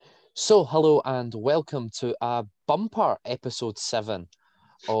Hello and welcome to a bumper episode 7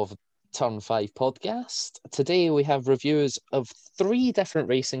 of Turn 5 podcast. Today we have reviews of 3 different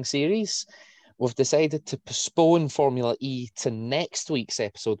racing series. We've decided to postpone Formula E to next week's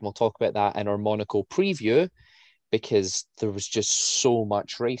episode. We'll talk about that in our Monaco preview because there was just so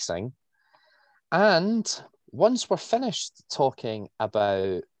much racing. And once we're finished talking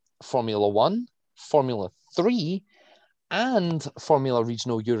about Formula 1, Formula 3, and Formula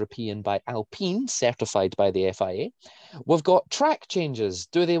Regional European by Alpine, certified by the FIA, we've got track changes.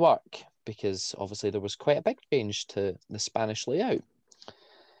 Do they work? Because obviously there was quite a big change to the Spanish layout.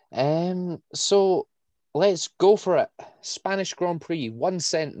 So let's go for it. Spanish Grand Prix, one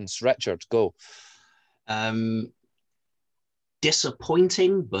sentence. Richard, go.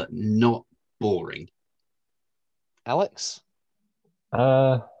 Disappointing, but not boring. Alex?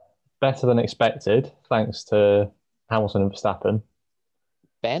 Better than expected, thanks to Hamilton and Verstappen.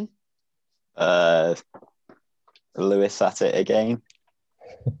 Ben? Lewis at it again.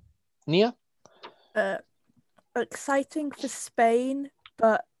 Nia? Exciting for Spain,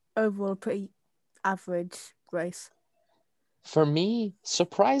 but overall pretty average race. For me,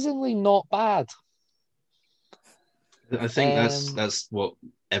 surprisingly not bad. I think that's what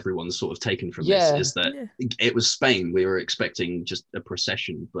everyone's sort of taken from this, is that it was Spain. We were expecting just a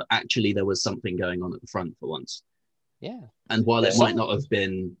procession, but actually there was something going on at the front for once. Yeah. And while it might not have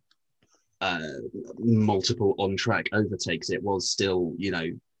been multiple on-track overtakes, it was still,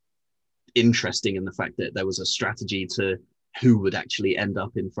 interesting in the fact that there was a strategy to who would actually end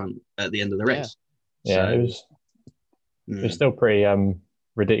up in front at the end of the race. Yeah, it was still pretty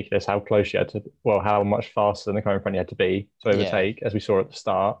ridiculous how close you had to, how much faster than the car in front you had to be to overtake, as we saw at the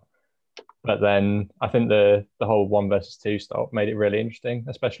start. But then I think the whole 1 versus 2 stop made it really interesting,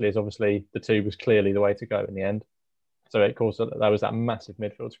 especially as obviously the 2 was clearly the way to go in the end. So it caused there was that massive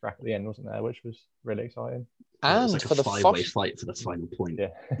midfield scrap at the end, wasn't there, which was really exciting. And it was like for the five-way fight for the final point.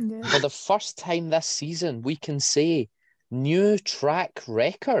 Yeah. For the first time this season, we can say new track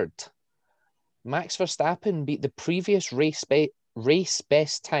record. Max Verstappen beat the previous race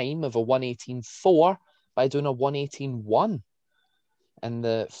best time of a 1:18.4 by doing a 1:18.1 in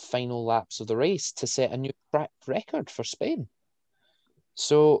the final laps of the race to set a new track record for Spain.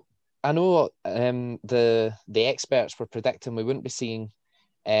 So I know the experts were predicting we wouldn't be seeing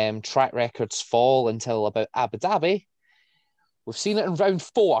track records fall until about Abu Dhabi. We've seen it in round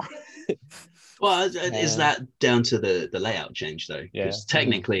 4. Well, is that down to the layout change, though? Because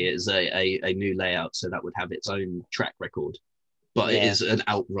technically it is a new layout, so that would have its own track record. But it is an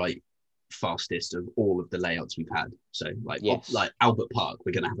outright fastest of all of the layouts we've had. So, like Albert Park,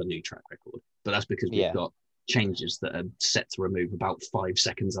 we're going to have a new track record. But that's because we've got changes that are set to remove about 5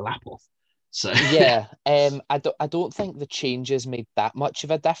 seconds a lap off. So I don't think the changes made that much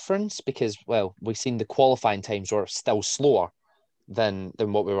of a difference because, we've seen the qualifying times were still slower than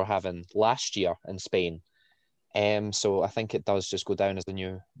what we were having last year in Spain. So I think it does just go down as the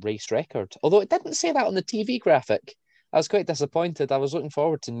new race record. Although it didn't say that on the TV graphic. I was quite disappointed. I was looking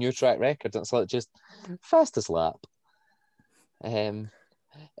forward to new track record. It's like just fastest lap.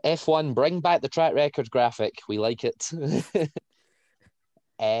 F1, bring back the track record graphic. We like it.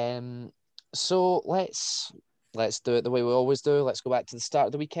 So let's do it the way we always do. Let's go back to the start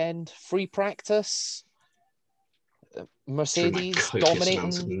of the weekend. Free practice. Mercedes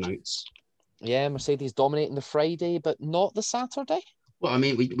dominating. Yeah, Mercedes dominating the Friday, but not the Saturday. Well, I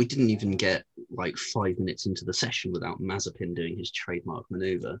mean, we didn't even get like 5 minutes into the session without Mazepin doing his trademark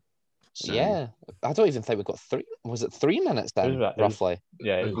maneuver. So... Yeah, I don't even think we got 3. Was it 3 minutes then, roughly?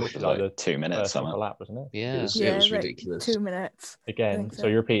 It was like 2 minutes something. Lap, wasn't it? Yeah, it was ridiculous. 2 minutes. Again, so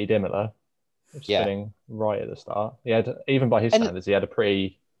you repeated Imola, spinning right at the start. He had, even by his standards, he had a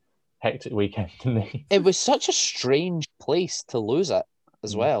pretty hectic weekend, didn't he? It was such a strange place to lose it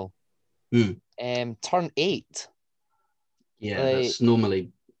as well. Turn 8. Yeah, that's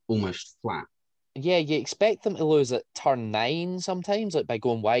normally almost flat. Yeah, you expect them to lose at turn 9 sometimes, like by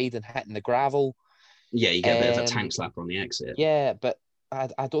going wide and hitting the gravel. Yeah, you get a bit of a tank slapper on the exit. Yeah, but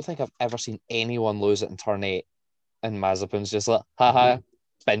I don't think I've ever seen anyone lose it in turn 8. And Mazepin's just like, haha,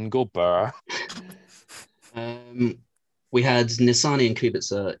 spin, go burr. We had Nissany and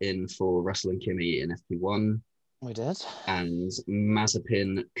Kubica in for Russell and Kimi in FP1. We did. And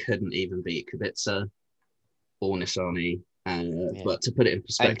Mazepin couldn't even beat Kubica or Nissany. But to put it in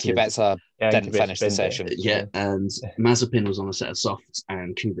perspective, and Kubica didn't finish the session. And Mazepin was on a set of softs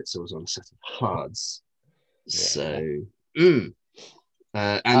and Kubica was on a set of hards. So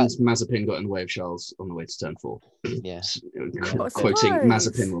And Mazepin got in the way of Charles on the way to turn 4. Yeah. Quoting,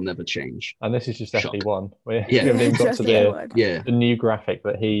 Mazepin will never change. And this is just Shock. FP1. We haven't Yeah. even got to the new graphic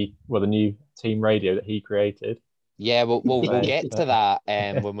that the new team radio that he created. Yeah, we'll get to that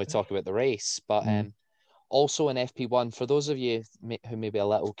when we talk about the race. But also in FP1, for those of you who may be a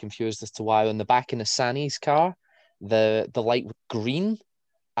little confused as to why on the back of Nissani's car, the light was green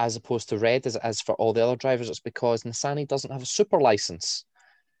as opposed to red as for all the other drivers, it's because Nissany doesn't have a super license.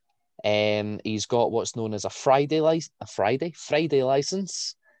 He's got what's known as a Friday license.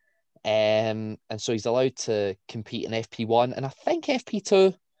 And so he's allowed to compete in FP1 and I think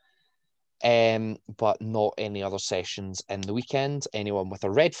FP2. But not any other sessions in the weekend. Anyone with a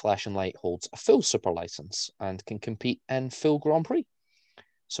red flashing light holds a full super license and can compete in full Grand Prix.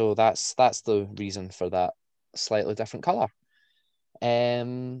 So that's the reason for that slightly different colour.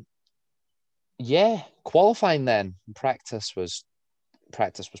 Qualifying then. Practice was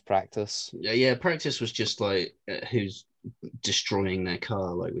practice. Yeah, practice was just like who's destroying their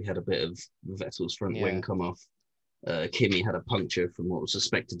car. Like we had a bit of Vettel's front wing come off. Kimi had a puncture from what was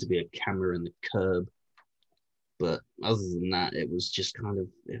suspected to be a camera in the curb. But other than that, it was just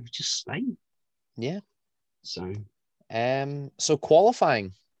Spain. Yeah. So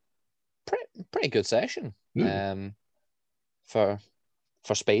qualifying, pretty good session. For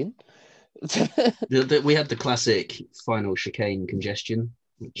Spain. We had the classic final chicane congestion,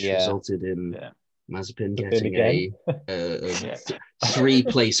 which resulted in Mazepin getting a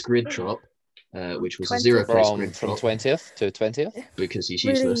 3-place grid drop. Which was 20th. a 0-place grid from drop. 20th to 20th. Because he's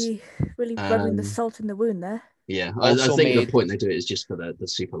useless. Really rubbing the salt in the wound there. Yeah, I think the point they do it is just for the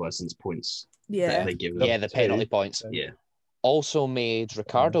super license points that they give them. Yeah, the penalty points. Yeah. Also made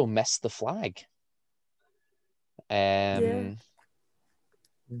Ricciardo miss the flag.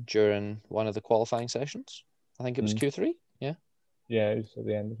 During one of the qualifying sessions. I think it was Q3. Yeah. Yeah, it was at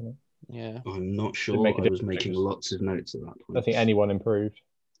the end, isn't it? Yeah. I'm not sure. I was making lots of notes at that point. I don't think anyone improved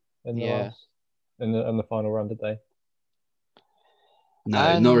in the final run, did they?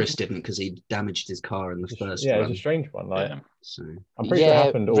 No, Norris didn't because he damaged his car in the first run. It was a strange one. So I'm pretty sure it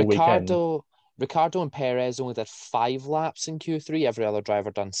happened all weekend. Ricciardo and Perez only did 5 laps in Q3. Every other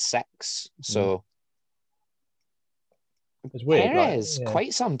driver done 6. So it's weird. Perez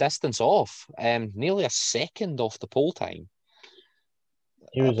quite some distance off, nearly a second off the pole time.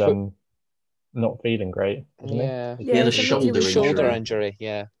 He was not feeling great, wasn't he? He had a shoulder injury.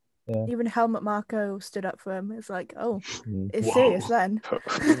 Yeah. Even Helmut Marko stood up for him. It's like, it's serious then.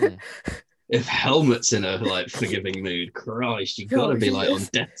 If Helmut's in a forgiving mood, Christ, you've got to be on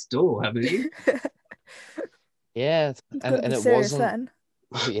death's door, haven't you? Yeah, and it wasn't. Then.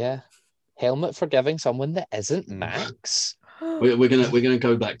 Yeah, Helmut forgiving someone that isn't Max. We're gonna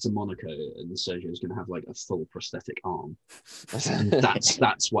go back to Monaco, and Sergio's gonna have a full prosthetic arm. And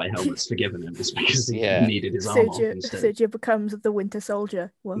that's why Helmut's forgiven him, is because he needed his arm off instead. Sergio becomes the Winter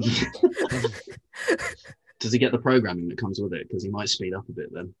Soldier. What? Does he get the programming that comes with it? Because he might speed up a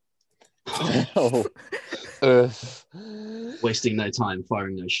bit then. Wasting no time,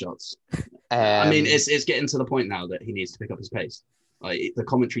 firing those shots. I mean, it's getting to the point now that he needs to pick up his pace. The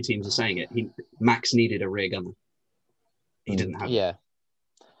commentary teams are saying it. Max needed a rear gunner. He didn't have it.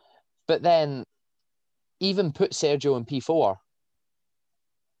 But then, even put Sergio in P4.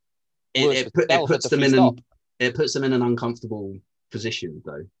 It puts them in an uncomfortable position,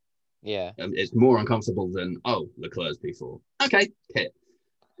 though. Yeah, it's more uncomfortable than Leclerc's P4. Okay, hit.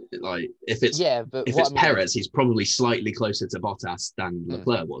 If it's Perez, he's probably slightly closer to Bottas than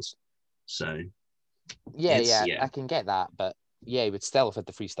Leclerc was. So I can get that, but he would still have had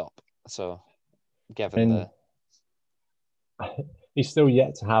the free stop. So given he's still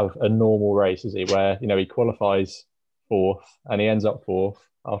yet to have a normal race, is he? Where he qualifies 4th and he ends up 4th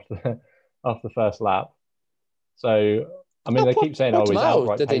after the first lap. So I mean, they keep saying, he's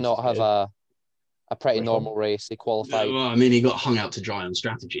outright. Did they not have a pretty normal race? They qualified. Well, I mean, he got hung out to dry on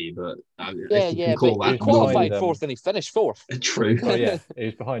strategy, but he qualified 4th and he finished 4th. True. Oh yeah, he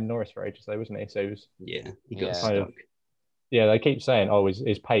was behind Norris for ages, though, wasn't he? So he got stuck. They keep saying,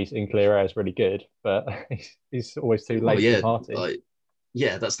 his pace in clear air is really good, but he's always too late to the party.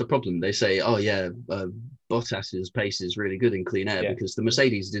 That's the problem. They say, Bottas's pace is really good in clean air because the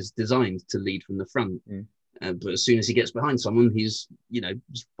Mercedes is designed to lead from the front. But as soon as he gets behind someone, he's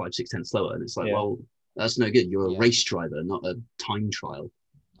 5-6 tenths slower, and it's well, that's no good. You're a race driver, not a time trial.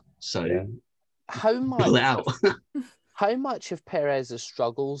 So how much? Pull it out. How much of Perez's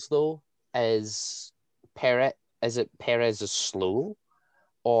struggles though is Perez is slow,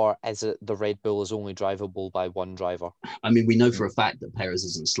 or is it the Red Bull is only drivable by one driver? I mean, we know for a fact that Perez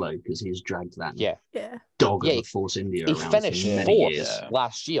isn't slow because he's dragged that dog of a Force India around finished for many years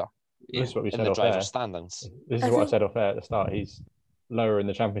last year. This is what we said in the off driver air. standings. This is what I said off air at the start. He's lower in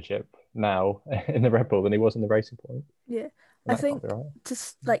the championship now in the Red Bull than he was in the Racing Point. Yeah. I think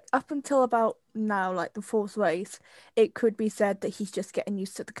just like up until about now, like the fourth race, it could be said that he's just getting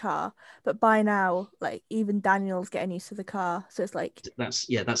used to the car. But by now, like even Daniel's getting used to the car. So it's like that's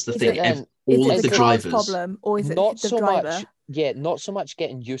the thing. All of the drivers problem, or is not it the so driver? Much, not so much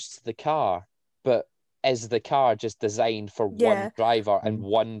getting used to the car, but is the car just designed for one driver and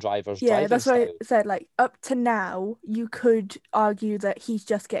one driver's driving that's style? what I said. Like up to now, you could argue that he's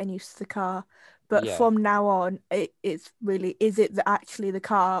just getting used to the car. But from now on, it's really, is it actually the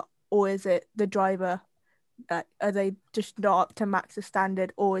car or is it the driver? Are they just not up to Max's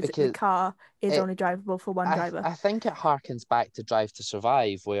standard, or is it the car is only drivable for one driver? I think it harkens back to Drive to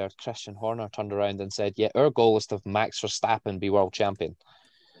Survive, where Christian Horner turned around and said, our goal is to have Max Verstappen be world champion.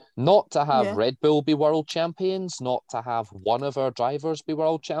 Not to have Red Bull be world champions, not to have one of our drivers be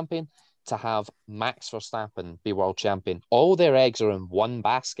world champion, to have Max Verstappen be world champion. All their eggs are in one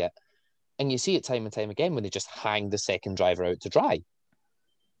basket. And you see it time and time again when they just hang the second driver out to dry.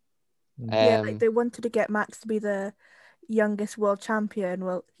 Like they wanted to get Max to be the youngest world champion.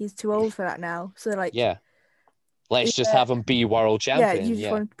 Well, he's too old for that now. So like, let's just have him be world champion. Yeah, you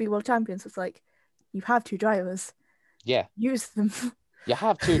just want him to be world champion. So it's like, you have two drivers. Yeah. Use them. You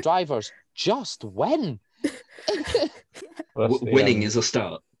have two drivers. Just win. Winning is a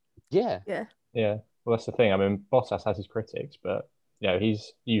start. Yeah. Yeah. Yeah. Well, that's the thing. I mean, Bottas has his critics, but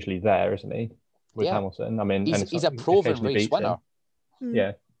he's usually there, isn't he? With Hamilton. I mean, he's a proven race winner.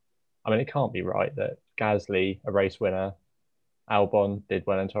 Yeah. I mean, it can't be right that Gasly, a race winner, Albon did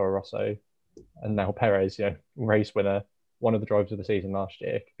well in Toro Rosso, and now Perez, race winner, one of the drivers of the season last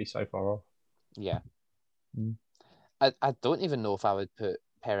year, could be so far off. Yeah. I don't even know if I would put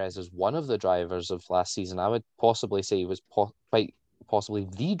Perez as one of the drivers of last season. I would possibly say he was quite possibly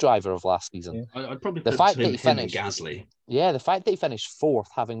the driver of last season. Yeah. I'd probably put him and Gasly. Yeah, the fact that he finished fourth,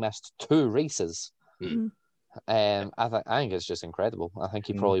 having missed 2 races, I think it's just incredible. I think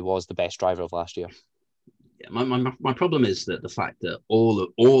he probably was the best driver of last year. Yeah, my problem is that the fact that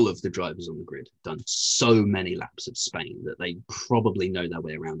all of the drivers on the grid have done so many laps of Spain that they probably know their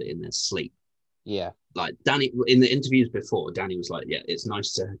way around it in their sleep. Yeah. Like Danny, in the interviews before, Danny was like, it's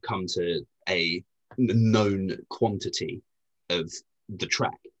nice to come to a known quantity of the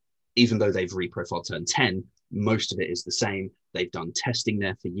track. Even though they've reprofiled turn 10, most of it is the same. They've done testing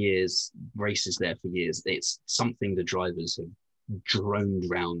there for years, races there for years. It's something the drivers have droned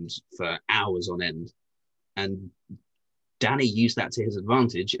around for hours on end. And Danny used that to his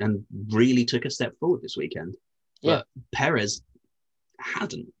advantage and really took a step forward this weekend. But Perez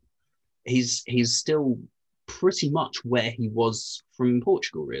hadn't. He's still pretty much where he was from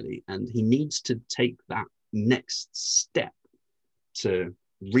Portugal, really. And he needs to take that next step to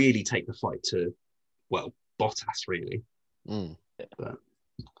really take the fight to, Bottas, really. But.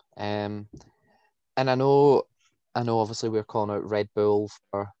 And I know obviously we're calling out Red Bull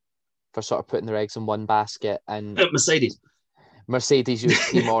for sort of putting their eggs in one basket, and Mercedes used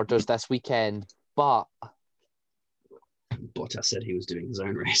team orders this weekend, but Bottas said he was doing his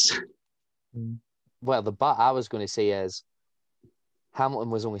own race. Well, the but I was going to say is Hamilton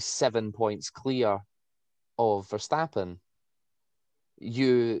was only 7 points clear of Verstappen.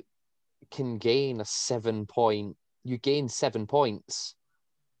 You can gain 7 points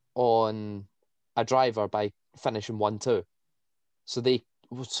on a driver by finishing 1-2. So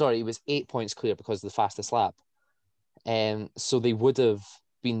it was 8 points clear because of the fastest lap. So they would have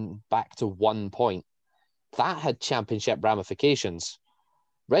been back to 1 point. That had championship ramifications.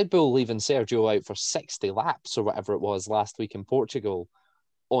 Red Bull leaving Sergio out for 60 laps or whatever it was last week in Portugal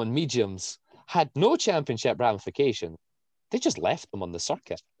on mediums had no championship ramification. They just left them on the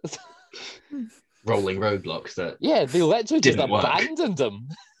circuit. Rolling roadblocks that they literally just abandoned work. them.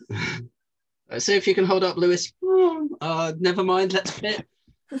 So if you can hold up, Lewis. Never mind, let's pit.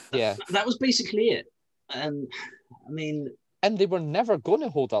 Yeah. That was basically it. And they were never going to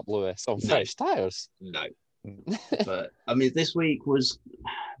hold up Lewis on fresh tyres. No. But this week was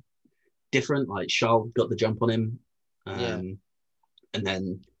different. Like Charles got the jump on him, and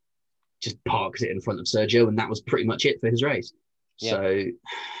then just parked it in front of Sergio, and that was pretty much it for his race. So I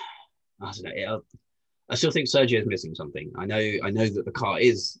don't know. I still think Sergio is missing something. I know that the car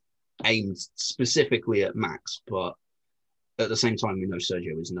is aimed specifically at Max, but at the same time, we know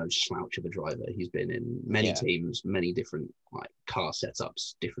Sergio is no slouch of a driver. He's been in many teams, many different car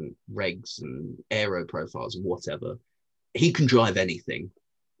setups, different regs and aero profiles and whatever. He can drive anything.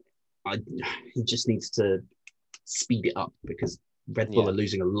 he just needs to speed it up because Red Bull are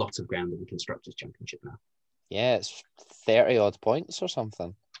losing a lot of ground in the Constructors' Championship now. Yeah, it's 30 odd points or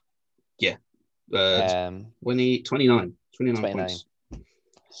something. Yeah. 29 points.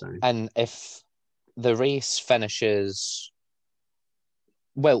 So. And if the race finishes...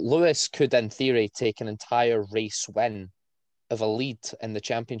 Well, Lewis could, in theory, take an entire race win of a lead in the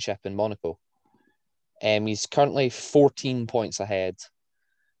championship in Monaco. He's currently 14 points ahead.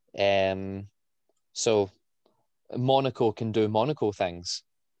 So Monaco can do Monaco things.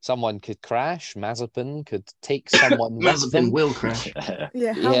 Someone could crash. Mazepin could take someone with Mazepin them. will crash.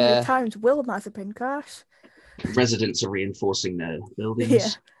 Yeah, how many times will Mazepin crash? Residents are reinforcing their buildings. Yeah.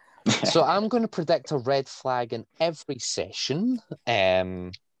 So I'm going to predict a red flag in every session.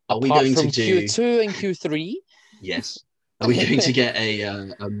 Are we going from to do Q2 and Q3? Yes. Are we going to get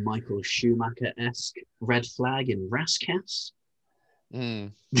a Michael Schumacher-esque red flag in Rascasse?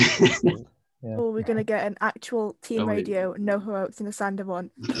 Yeah. Or we're going to get an actual team radio, no heroics in the Sandavon,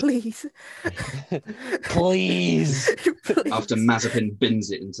 please. Please. After Mazepin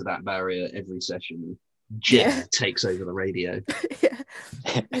bins it into that barrier every session, Jet takes over the radio.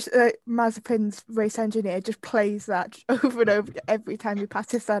 Just, Mazepin's race engineer just plays that over and over every time he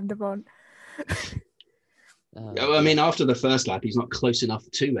passes Sandavon. I mean, after the first lap, he's not close enough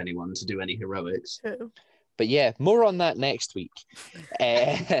to anyone to do any heroics. True. But yeah, more on that next week.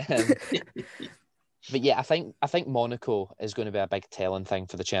 But yeah, I think Monaco is going to be a big telling thing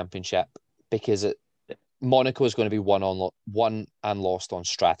for the championship because Monaco is going to be won and lost on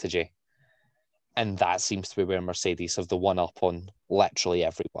strategy. And that seems to be where Mercedes have the one up on literally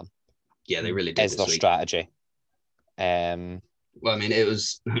everyone. Yeah, they really did. Is their strategy. Well, I mean, it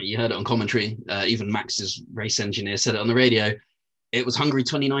was, you heard it on commentary. Even Max's race engineer said it on the radio. It was Hungary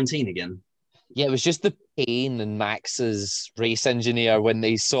 2019 again. Yeah, it was just the pain in Max's race engineer when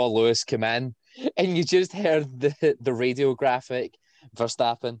they saw Lewis come in, and you just heard the radio graphic.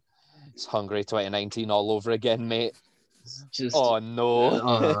 Verstappen, it's Hungary 2019 all over again, mate. Oh no!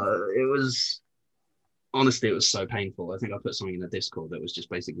 It was honestly, it was so painful. I think I put something in the Discord that was just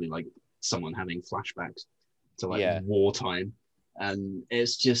basically like someone having flashbacks to wartime, and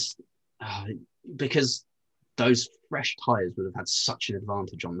it's just because those fresh tyres would have had such an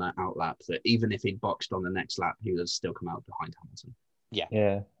advantage on that outlap that even if he'd boxed on the next lap, he would have still come out behind Hamilton. Yeah.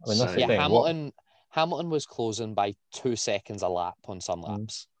 I mean, that's the thing. Hamilton was closing by 2 seconds a lap on some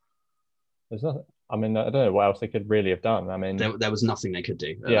laps. There's nothing. I mean, I don't know what else they could really have done. I mean, there was nothing they could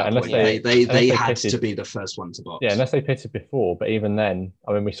do. Unless they had to be the first one to box. Yeah, unless they pitted before. But even then,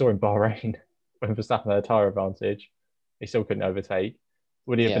 I mean, we saw in Bahrain when Verstappen had a tyre advantage, he still couldn't overtake.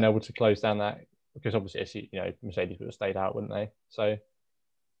 Would he have been able to close down that? Because obviously, Mercedes would have stayed out, wouldn't they? So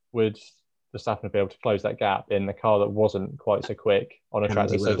would Verstappen be able to close that gap in the car that wasn't quite so quick on a track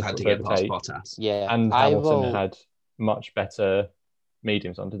that would have had to get past Bottas? Yeah, and Hamilton had much better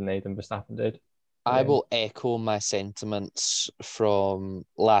mediums on, didn't he, than Verstappen did? I will echo my sentiments from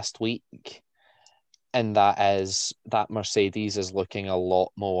last week, and that is that Mercedes is looking a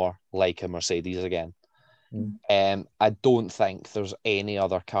lot more like a Mercedes again. I don't think there's any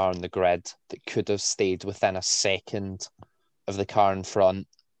other car in the grid that could have stayed within a second of the car in front,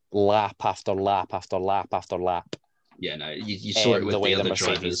 lap after lap after lap after lap. Yeah, no, you saw it with the other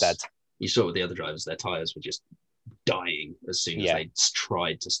Mercedes drivers. Did. You saw it with the other drivers. Their tyres were just dying as soon as they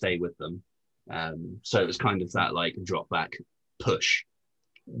tried to stay with them. So it was kind of that like drop back push,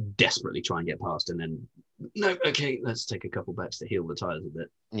 desperately try and get past, and then no, okay, let's take a couple bets to heal the tyres a bit.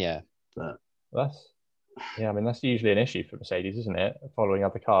 Yeah, but I mean, that's usually an issue for Mercedes, isn't it? Following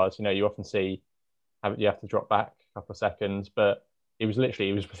other cars, you often see you have to drop back a couple of seconds, but he was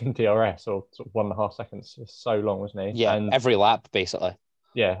within DRS or sort of 1.5 seconds. It's so long, wasn't he? Yeah, and every lap basically.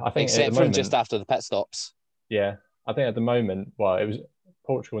 Yeah, I think except from just after the pit stops. Yeah, I think at the moment, it was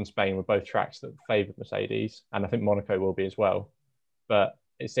Portugal and Spain were both tracks that favoured Mercedes, and I think Monaco will be as well. But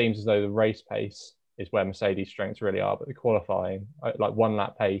it seems as though the race pace is where Mercedes' strengths really are, but the qualifying, like 1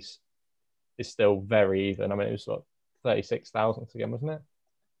 lap pace, is still very even. I mean, it was like 36 thousandths again, wasn't it?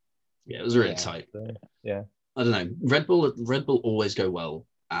 Yeah, it was really tight. Yeah. I don't know. Red Bull always go well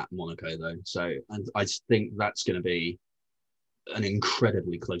at Monaco though. So, and I think that's going to be an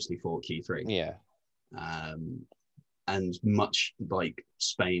incredibly closely fought Q3. Yeah. And much like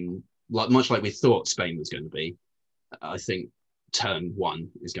Spain, much like we thought Spain was going to be, I think turn 1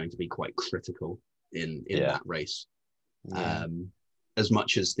 is going to be quite critical in that race. Yeah. As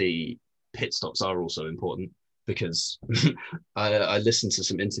much as the pit stops are also important, because I listened to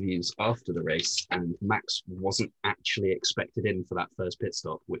some interviews after the race, and Max wasn't actually expected in for that first pit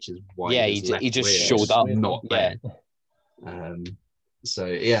stop, which is why he just showed up not there. So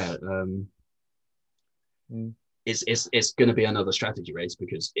yeah, it's going to be another strategy race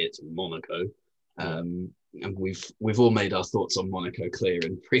because it's Monaco. And we've all made our thoughts on Monaco clear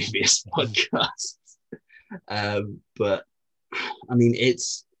in previous podcasts. But I mean,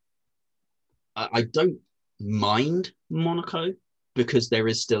 I don't mind Monaco because there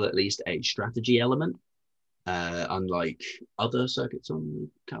is still at least a strategy element, unlike other circuits on the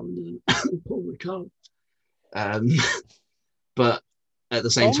calendar. Paul Ricard. But at the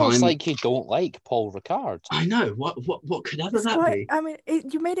same time, almost like you don't like Paul Ricard. I know what could ever that be? I mean,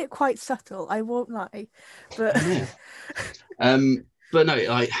 you made it quite subtle. I won't lie, but but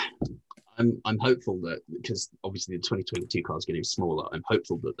no, I'm hopeful that because obviously the 2022 car is getting smaller. I'm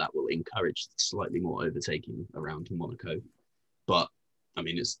hopeful that will encourage slightly more overtaking around Monaco. But I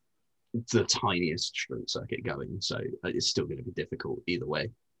mean, it's the tiniest sprint circuit going, so it's still going to be difficult either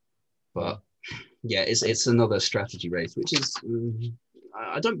way. But yeah, it's another strategy race, which is.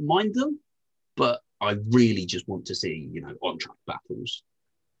 I don't mind them, but I really just want to see, on track battles.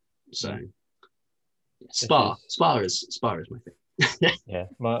 So, Spa is my thing.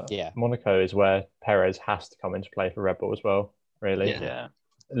 Monaco is where Perez has to come into play for Red Bull as well. Really,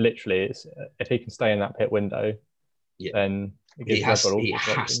 literally, it's if he can stay in that pit window, then he has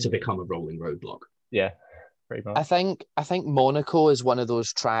to become a rolling roadblock. Yeah. Pretty much. I think Monaco is one of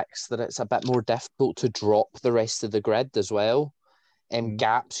those tracks that it's a bit more difficult to drop the rest of the grid as well.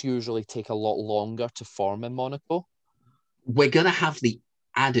 Gaps usually take a lot longer to form in Monaco. We're going to have the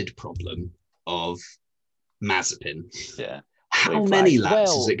added problem of Mazepin. Yeah. How many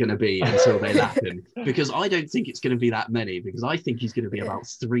laps is it going to be until they lap him? Because I don't think it's going to be that many, because I think he's going to be about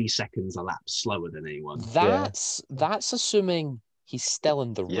 3 seconds a lap slower than anyone. That's assuming he's still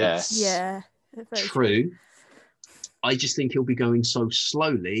in the race. Yeah. True. I just think he'll be going so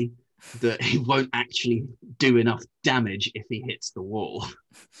slowly that he won't actually do enough damage if he hits the wall.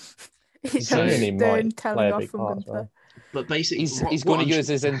 But basically, he's going to use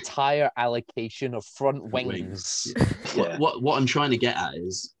his entire allocation of front wings. What I'm trying to get at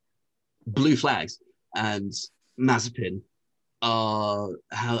is blue flags and Mazepin are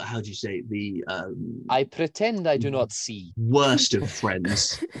how do you say the I pretend I do not see worst of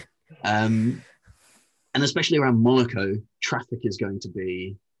friends. And especially around Monaco, traffic is going to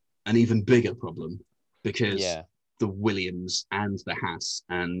be an even bigger problem because the Williams and the Haas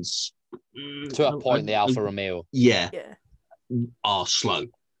and to a point the Alfa Romeo are slow,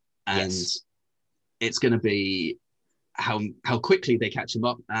 and it's going to be how quickly they catch him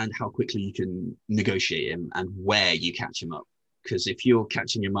up and how quickly you can negotiate him and where you catch him up, because if you're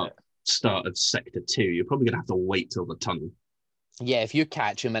catching him up start of sector 2, you're probably going to have to wait till the tunnel. If you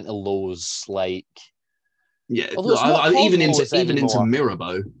catch him into lows like even into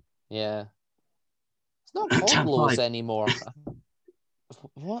Mirabeau. Yeah. It's not called lows anymore.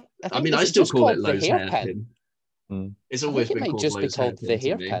 What? I still call it Lowe's hairpin. It's always been called just Lowe's be called the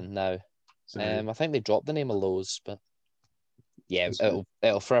hairpin now. So, I think they dropped the name of Lowe's, but it'll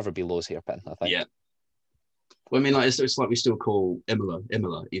forever be Lowe's hairpin, I think. Yeah. Well, I mean, it's like we still call Imola,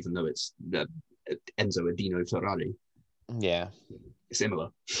 even though it's Enzo Adino Ferrari. Yeah. It's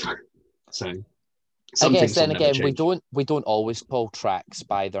Imola. So I guess then again, we don't always call tracks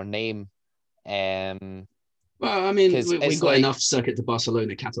by their name. Well, I mean, we got enough Circuit de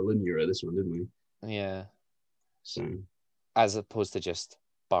Barcelona, Catalunya this one, didn't we? Yeah. So, as opposed to just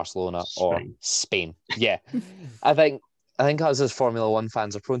Barcelona or Spain. Yeah. I think us as Formula One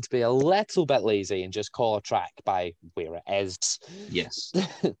fans are prone to be a little bit lazy and just call a track by where it is. Yes.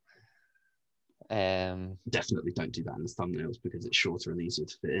 Definitely don't do that in the thumbnails because it's shorter and easier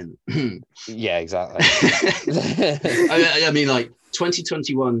to fit in. Yeah, exactly. I mean, like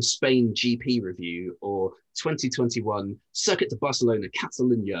 2021 Spain GP review or 2021 Circuit de Barcelona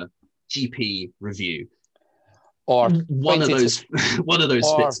Catalunya GP review. Or one of those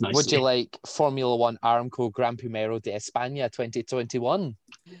fits nicely. Would you like Formula One Aramco Gran Premio de España 2021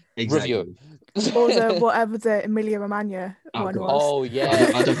 review? Or whatever the Emilia Romagna one was. Oh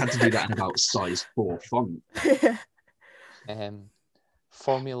yeah, I'd have had to do that in about size 4 font.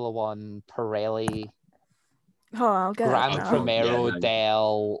 Formula One Pirelli I'll get Gran Premio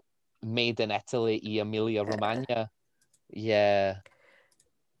del Made in Italy e Emilia Romagna. Yeah.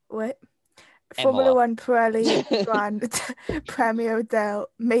 Wait. Formula One Pirelli Gran Premio del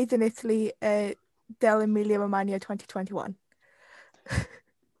Made in Italy del Emilia Romagna 2021.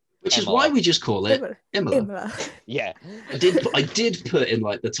 Which is why we just call it Imola. Yeah. I did put in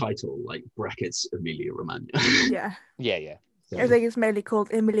like the title, like brackets Emilia Romagna. Yeah. Yeah. So, I think it's mainly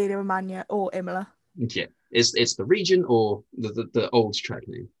called Emilia Romagna or Imola. Yeah. It's the region or the old track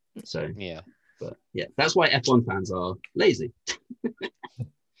name. So yeah. But yeah, that's why F1 fans are lazy.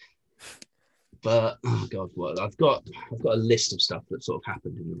 But oh god, what I've got a list of stuff that sort of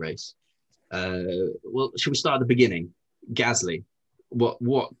happened in the race. Well, should we start at the beginning? Gasly,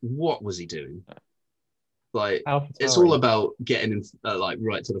 what was he doing? Like, it's all about getting in, like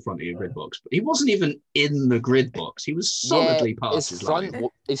right to the front of your grid box. But he wasn't even in the grid box. He was solidly past his line.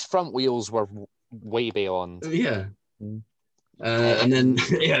 His front wheels were way beyond. Yeah. And then,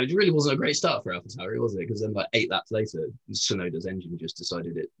 it really wasn't a great start for AlphaTauri, was it? Because then, like 8 laps later, Tsunoda's engine just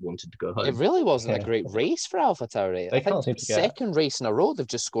decided it wanted to go home. It really wasn't a great race for AlphaTauri. I think second race in a row, they've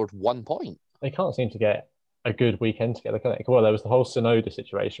just scored 1 point. They can't seem to get a good weekend together, can they? Well, there was the whole Tsunoda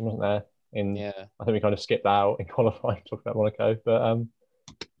situation, wasn't there? I think we kind of skipped that out in qualifying, talking about Monaco. But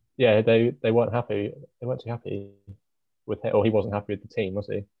they weren't happy. They weren't too happy with it, or he wasn't happy with the team, was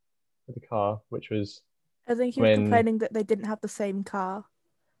he? With the car, which was. I think he was complaining that they didn't have the same car.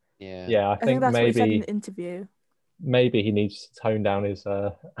 Yeah. I think that's maybe, what he said in the interview. Maybe he needs to tone down his,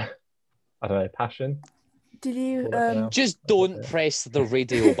 I don't know, passion. Did you just don't press the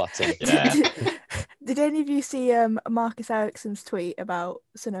radio button? Did any of you see Marcus Ericsson's tweet about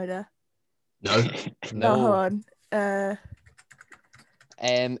Tsunoda? No. No. Oh, hold on.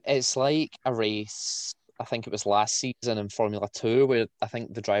 It's like a race. I think it was last season in Formula 2 where I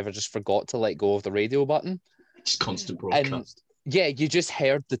think the driver just forgot to let go of the radio button. Just constant broadcast. And you just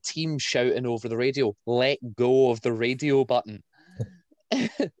heard the team shouting over the radio, "Let go of the radio button."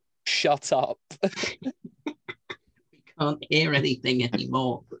 Shut up. We can't hear anything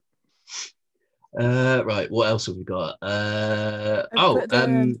anymore. Right, what else have we got?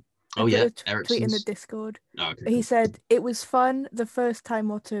 Ericsson's tweet in the Discord. Oh, okay. He said it was fun the first time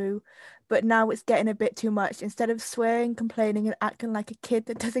or two, but now it's getting a bit too much. Instead of swearing, complaining, and acting like a kid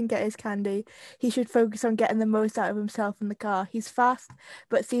that doesn't get his candy, he should focus on getting the most out of himself in the car. He's fast,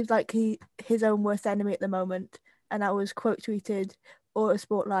 but seems like his own worst enemy at the moment. And that was quote tweeted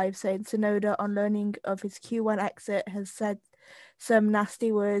Autosport Live saying Tsunoda, on learning of his Q1 exit, has said some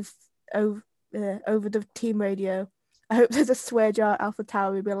nasty words over the team radio. I hope there's a swear jar at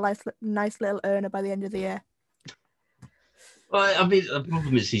AlphaTauri. Will be a nice little earner by the end of the year. Well, I mean, the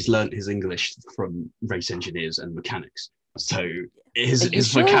problem is he's learnt his English from race engineers and mechanics. So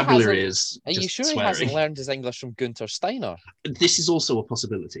his vocabulary is Are you sure swearing. He hasn't learned his English from Gunther Steiner? This is also a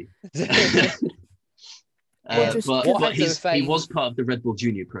possibility. But he was part of the Red Bull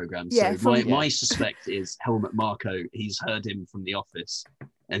Junior program. So my suspect is Helmut Marko. He's heard him from the office.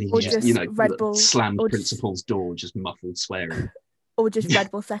 And he just slammed Principal's door, just muffled swearing. Or just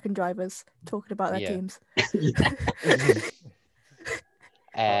Red Bull second drivers talking about their teams.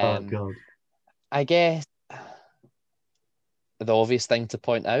 Oh, God. I guess the obvious thing to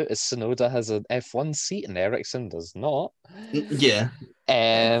point out is Tsunoda has an F1 seat and Ericsson does not. Yeah.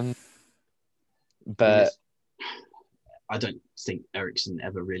 But I don't think Ericsson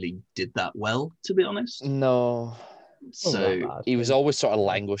ever really did that well, to be honest. No. So he was always sort of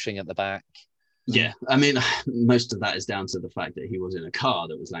languishing at the back. Yeah, I mean, most of that is down to the fact that he was in a car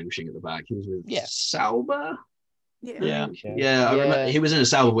that was languishing at the back. He was with Sauber. Yeah. I remember he was in a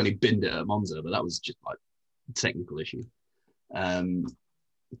Sauber when he binned it at Monza, but that was just like a technical issue.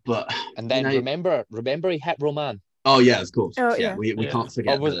 But then remember he hit Roman. Oh yeah, of course. Oh, We can't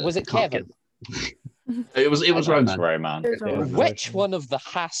forget. Was it Kevin? It was Roman. Which one of the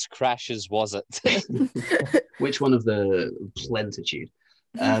Haas crashes was it? Which one of the plentitude?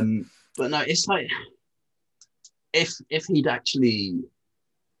 But no, it's like if he'd actually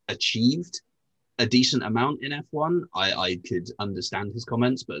achieved a decent amount in F1, I could understand his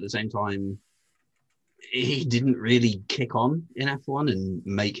comments, but at the same time, he didn't really kick on in F1 and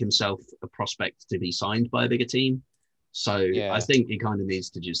make himself a prospect to be signed by a bigger team. So I think he kind of needs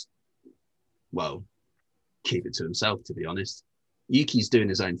to just, keep it to himself, to be honest. Yuki's doing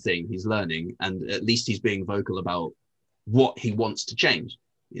his own thing. He's learning, and at least he's being vocal about what he wants to change.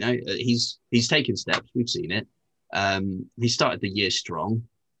 You know, he's taken steps. We've seen it. He started the year strong.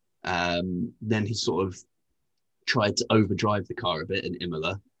 Then he sort of tried to overdrive the car a bit in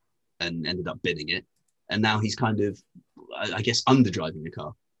Imola and ended up binning it. And now he's kind of, I guess, underdriving the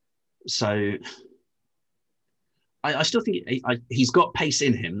car. So I still think he's got pace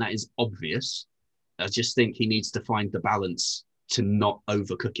in him. That is obvious. I just think he needs to find the balance to not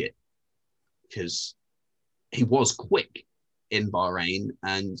overcook it, because he was quick in Bahrain,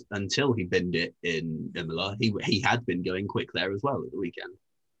 and until he binned it in Imola, he had been going quick there as well at the weekend.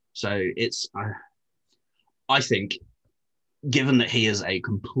 So it's, I think, given that he is a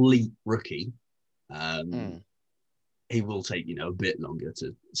complete rookie, he will take a bit longer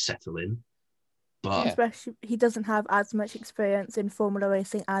to settle in. But especially he doesn't have as much experience in Formula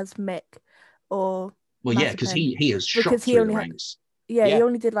racing as Mick or well, yeah, because he has shot through the ranks. He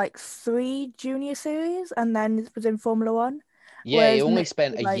only did like 3 junior series and then was in Formula One. Yeah, he only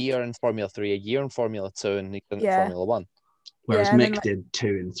spent a year in Formula 3, a year in Formula 2, and he's in Formula 1. Whereas Mick did 2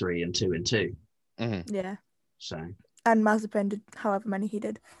 and 3 and 2 and 2. Mm-hmm. Yeah. So. And Mazepin did however many he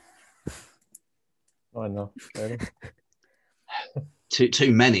did. I know. Really.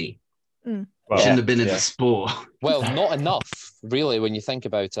 Too many. Mm. Well, shouldn't have been in the sport. Well, not enough, really, when you think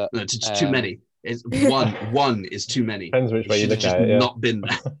about it. No, too many. It's one is too many. Depends which way you look at it. Not been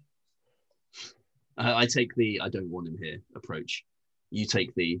there. I take the I don't want him here approach. You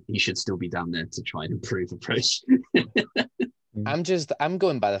take the he should still be down there to try and improve approach. I'm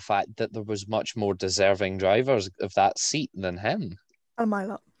going by the fact that there was much more deserving drivers of that seat than him. On my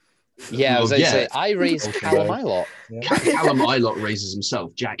lot. Yeah, I was going to say, I raised Callum Ilott. Yeah. Callum Ilott raises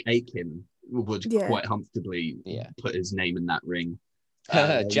himself. Jack Aitken would quite comfortably put his name in that ring.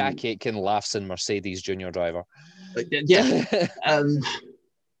 Jack Aitken laughs in Mercedes junior driver. Yeah.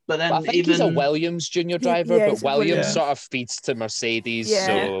 But then I think he's a Williams junior driver, but Williams sort of feeds to Mercedes,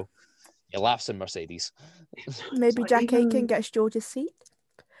 so he laughs in Mercedes. Maybe Jack Aitken gets George's seat.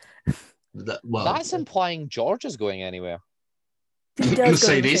 That's implying George is going anywhere. If he does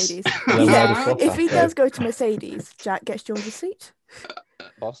Mercedes. If he does go to Mercedes, Jack gets George's seat.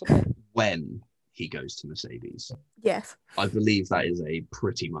 Possibly. When he goes to Mercedes. Yes. I believe that is a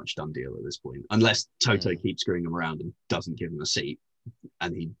pretty much done deal at this point. Unless Toto keeps screwing him around and doesn't give him a seat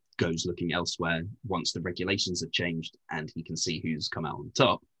and he goes looking elsewhere once the regulations have changed and he can see who's come out on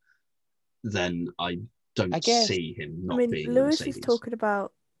top, then I don't see him not being in Lewis Mercedes. is talking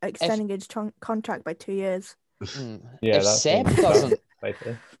about extending his contract by 2 years. If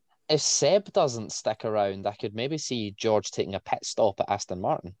Seb doesn't stick around, I could maybe see George taking a pit stop at Aston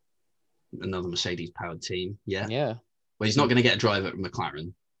Martin. Another Mercedes-powered team, yeah. Well, he's not going to get a drive at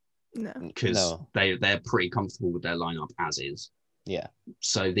McLaren. No. Because they're pretty comfortable with their lineup as is. Yeah.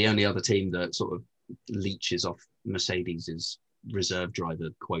 So the only other team that sort of leeches off Mercedes' reserve driver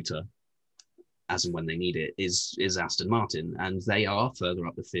quota as and when they need it is Aston Martin, and they are further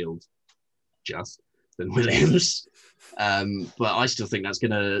up the field than Williams. But I still think that's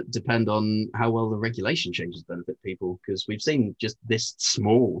going to depend on how well the regulation changes benefit people, because we've seen just this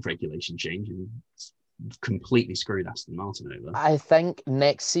small regulation change and it's completely screwed Aston Martin over. I think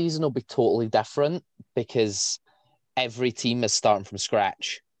next season will be totally different because every team is starting from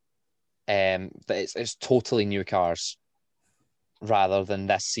scratch. It's totally new cars rather than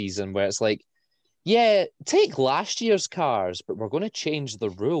this season where it's like, yeah, take last year's cars, but we're going to change the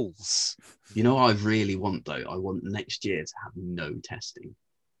rules. You know what I really want, though? I want next year to have no testing.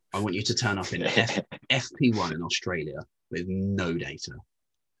 I want you to turn up in FP1 in Australia with no data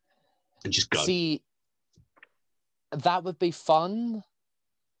and just go. See, that would be fun,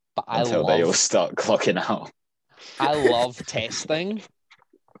 but until they all start clocking out. I love testing.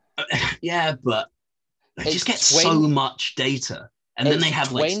 Yeah, but they just get so much data. And then they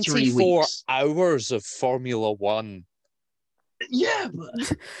have like 3 weeks. 24 hours of Formula One. Yeah,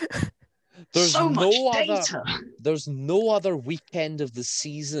 but there's so much data. There's no other weekend of the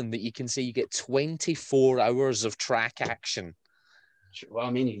season that you can say you get 24 hours of track action. Well,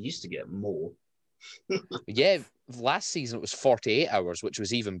 I mean, you used to get more. Yeah, last season it was 48 hours, which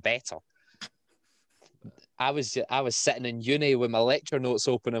was even better. I was sitting in uni with my lecture notes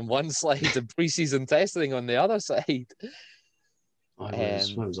open on one slide and pre-season testing on the other side. I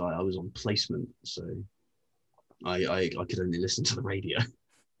was on placement, so I could only listen to the radio.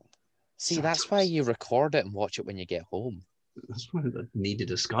 See, that's why you record it and watch it when you get home. That's why I needed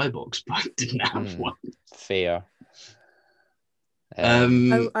a skybox, but I didn't have one. Fair.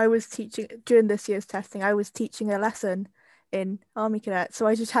 I was teaching during this year's testing. I was teaching a lesson in Army Cadet, so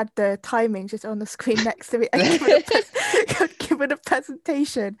I just had the timing just on the screen next to me. I given a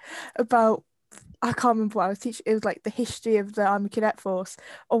presentation about, I can't remember what I was teaching. It was like the history of the Army Cadet Force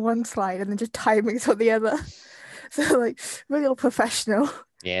on one slide and then just timings on the other. So like real professional.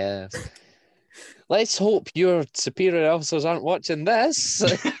 Yeah. Let's hope your superior officers aren't watching this.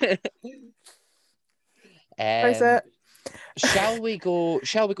 Shall we go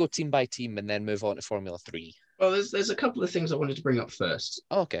team by team and then move on to Formula 3? Well, there's a couple of things I wanted to bring up first.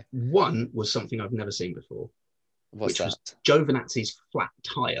 Oh, okay. One was something I've never seen before. What's that? Was Giovinazzi's flat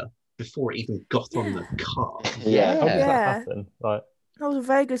tyre before it even got on the car. Yeah. How did that happen? Like, that was a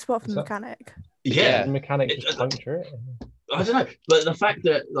very good spot from the mechanic. Yeah. The mechanic just puncture it? I don't know. But the fact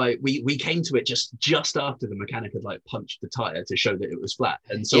that like we came to it just after the mechanic had like punched the tyre to show that it was flat.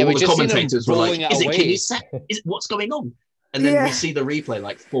 And so all the commentators were like, what's going on? And then we see the replay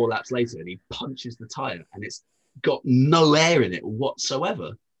like 4 laps later and he punches the tyre and it's got no air in it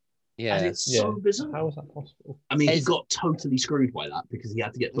whatsoever. Yeah. And it's so bizarre. How is that possible? I mean, he got totally screwed by that because he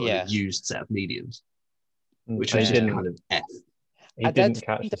had to get put on a used set of mediums, which was just kind of F. I did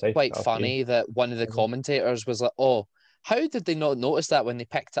find it quite funny that one of the commentators was like, "Oh, how did they not notice that when they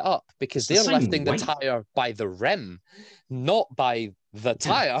picked it up? Because they're lifting the tire by the rim, not by the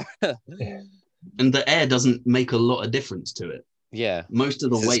tire." And the air doesn't make a lot of difference to it. Yeah. Most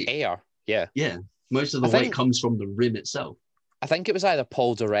of the weight. Air. Yeah. Yeah. Most of the weight comes from the rim itself. I think it was either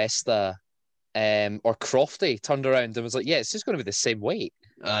Paul di Resta or Crofty turned around and was like, "Yeah, it's just going to be the same weight."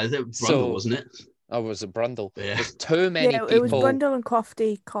 Brundle, wasn't it? Oh, was it Brundle? Yeah. There's too many people. It was Brundle and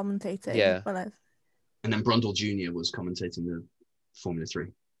Crofty commentating. Yeah. And then Brundle Jr. was commentating the Formula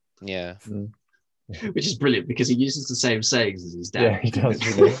 3. Yeah. Which is brilliant because he uses the same sayings as his dad. Yeah, he does.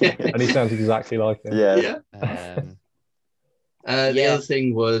 And he sounds exactly like him. Yeah. The other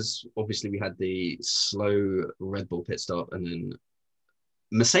thing was, obviously, we had the slow Red Bull pit stop, and then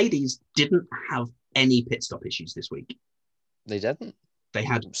Mercedes didn't have any pit stop issues this week. They didn't. They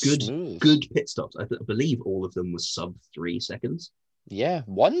had good pit stops. I believe all of them were sub 3 seconds. Yeah,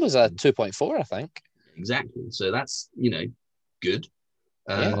 one was a 2.4, I think. Exactly. So that's, good.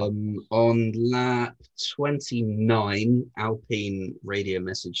 On lap 29, Alpine radio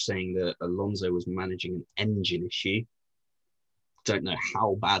message saying that Alonso was managing an engine issue. Don't know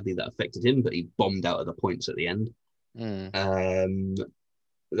how badly that affected him, but he bombed out of the points at the end.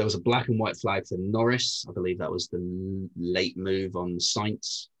 There was a black and white flag for Norris. I believe that was the late move on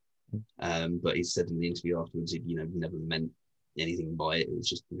Sainz. But he said in the interview afterwards, he never meant anything by it. It was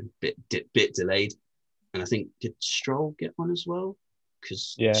just a bit delayed. And I think, did Stroll get one as well?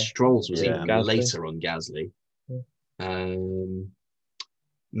 Because Stroll's was even later on Gasly.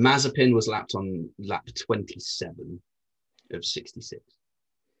 Mazepin was lapped on lap 27 of 66.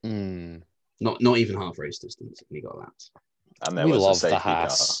 Not even half race distance, and he got lapped. And there was a safety car.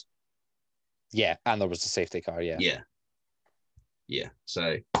 Yeah, and there was a safety car, yeah.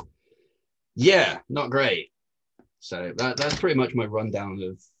 So, not great. So that's pretty much my rundown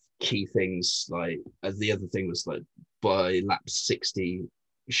of key things. Like, the other thing was, like, by lap 60,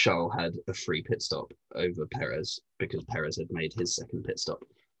 Charles had a free pit stop over Perez because Perez had made his second pit stop.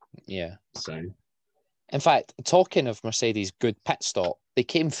 Yeah. So, in fact, talking of Mercedes' good pit stop, they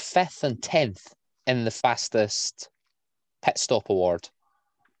came 5th and 10th in the fastest pit stop award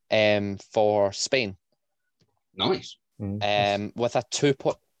for Spain. Nice. With the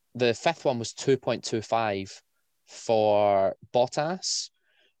 5th one was 2.25 for Bottas,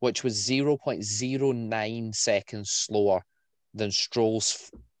 which was 0.09 seconds slower than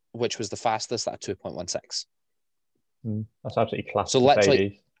Stroll's, which was the fastest at 2.16. That's absolutely classic. So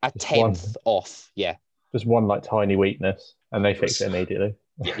literally a 10th off. Yeah. Just one tiny weakness, and they fixed it immediately.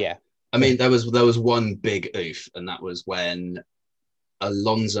 Yeah. I mean, there was one big oof, and that was when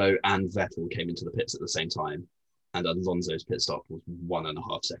Alonso and Vettel came into the pits at the same time, and Alonso's pit stop was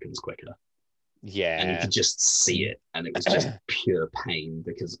 1.5 seconds quicker. Yeah. And you could just see it, and it was just pure pain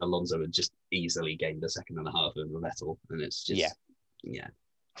because Alonso had just easily gained 1.5 seconds over Vettel, and it's just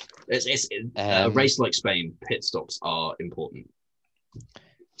It's a race like Spain, pit stops are important.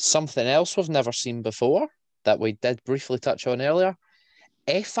 Something else we've never seen before that we did briefly touch on earlier.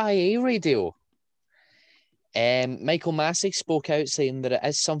 FIA radio. Michael Massey spoke out saying that it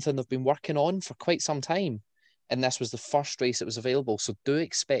is something they've been working on for quite some time, and this was the first race that was available, so do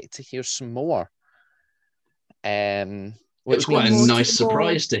expect to hear some more. It was quite a nice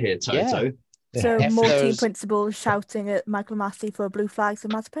surprise to hear, Toto. Yeah. So more team principals shouting at Michael Massey for blue flags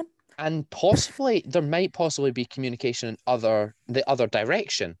and Mazepin? And there might possibly be communication in the other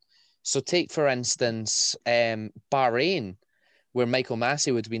direction. So take, for instance, Bahrain, where Michael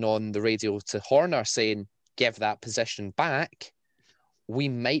Massey would have been on the radio to Horner saying, give that position back. We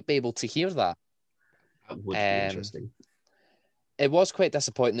might be able to hear that. That would be interesting. It was quite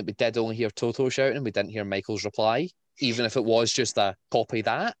disappointing that we did only hear Toto shouting. We didn't hear Michael's reply, even if it was just a copy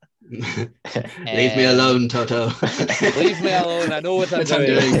that. Leave me alone, Toto. Leave me alone. I know what I'm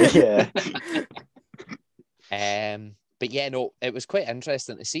doing. But yeah, no, it was quite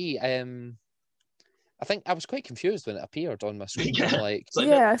interesting to see. I think I was quite confused when it appeared on my screen.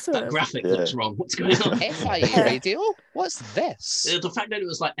 I saw that graphic looks wrong. What's going on? FIA radio? What's this? The fact that it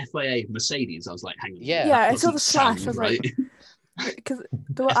was like FIA Mercedes, I was like, hang on. Yeah, I saw the slash. I was right. Because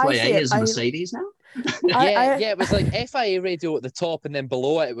FIA is Mercedes now? It was like FIA radio at the top, and then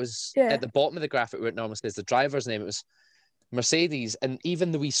below it was at the bottom of the graphic where it normally says the driver's name. It was Mercedes, and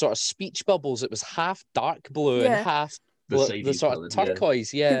even the wee sort of speech bubbles, it was half dark blue and half the sort of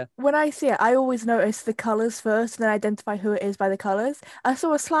turquoise. Yeah. When I see it, I always notice the colours first, and then identify who it is by the colours. I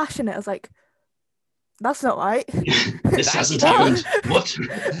saw a slash in it. I was like, That's not right. This hasn't happened. What?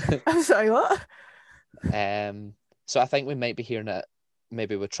 I'm sorry, what? So I think we might be hearing it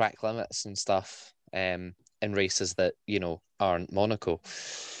maybe with track limits and stuff in races that, aren't Monaco.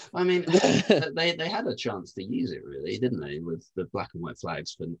 I mean, they had a chance to use it, really, didn't they, with the black and white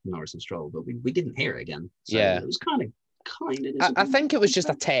flags for Norris and Stroll, but we didn't hear it again. So it was kind of. I think it was just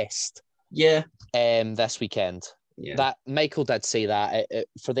a test. Yeah. This weekend. Yeah. That Michael did say that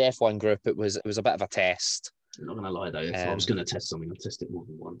for the F1 group, it was a bit of a test. I'm not going to lie though. If I was going to test something, I'd test it more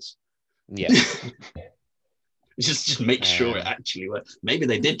than once. Yeah. just make sure it actually worked. Maybe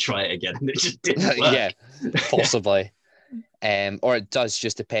they did try it again and it just didn't work. Yeah, possibly. Or it does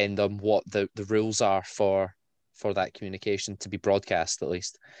just depend on what the rules are for that communication to be broadcast, at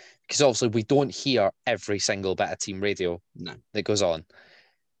least. Because obviously we don't hear every single bit of team radio that goes on.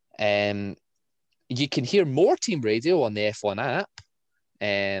 You can hear more team radio on the F1 app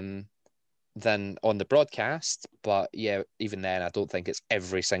than on the broadcast, but yeah, even then, I don't think it's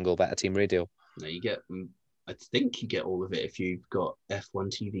every single bit of team radio. No, I think you get all of it if you've got F1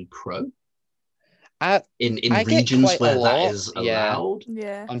 TV Pro. In regions where that is allowed.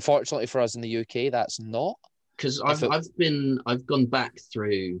 Yeah. Unfortunately for us in the UK, that's not. Because I've gone back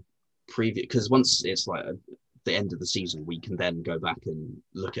through previous, because once it's like the end of the season, we can then go back and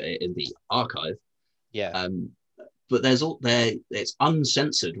look at it in the archive. Yeah. But it's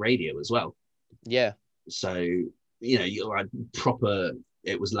uncensored radio as well. Yeah. So, you're like proper,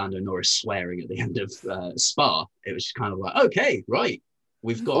 it was Lando Norris swearing at the end of Spa. It was just kind of like, okay, right.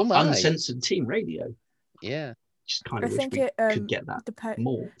 We've got uncensored team radio. Yeah. Just kind of wish we could get that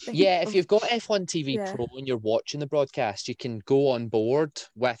more. Yeah, if you've got F1 TV Pro and you're watching the broadcast, you can go on board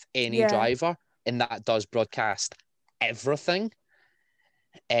with any driver, and that does broadcast everything.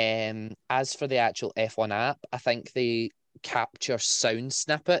 As for the actual F1 app, I think they capture sound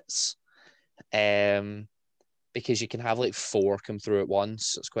snippets, because you can have like 4 come through at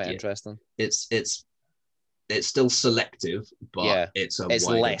once. It's quite interesting. It's still selective, but it's less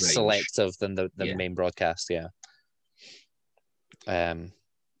range. Selective than the main broadcast. Yeah.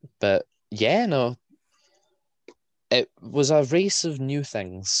 But yeah, no, it was a race of new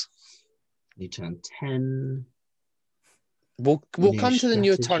things. New turn 10. We'll come to the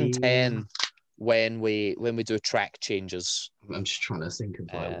new turn 10 when we do track changes. I'm just trying to think of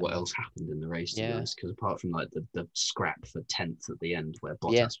what else happened in the race, to be honest, because apart from like the scrap for 10th at the end where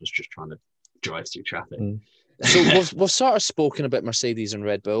Bottas was just trying to drive through traffic. So we've sort of spoken about Mercedes and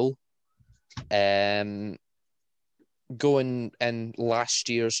Red Bull. Going in last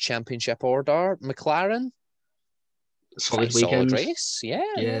year's championship order, McLaren. Solid weekend. Solid race,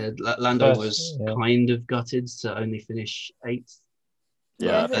 yeah. Lando was kind of gutted to only finish 8th.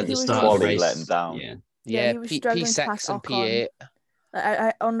 Yeah, at the start of the race. Let him down. Yeah, he was struggling P6 to pass and Ocon.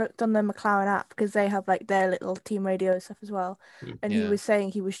 I looked on the McLaren app because they have like their little team radio stuff as well, and he was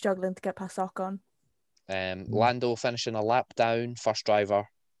saying he was struggling to get past Ocon. Lando finishing a lap down, first driver.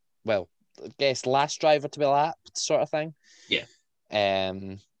 Well, I guess last driver to be lapped, sort of thing. Yeah.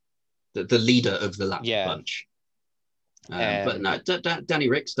 The leader of the lap bunch. But no, Danny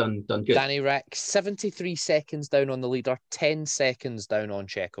Rick's done good. Danny Rick, 73 seconds down on the leader, 10 seconds down on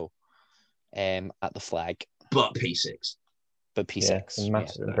Checo at the flag. But P6. Yeah,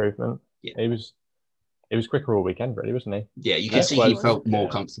 massive improvement. Yeah. It was quicker all weekend, really, wasn't he? Yeah, you can see he felt more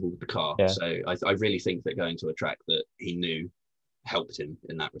comfortable with the car. Yeah. So I really think that going to a track that he knew helped him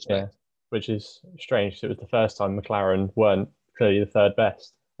in that respect. Yeah, which is strange. It was the first time McLaren weren't clearly the third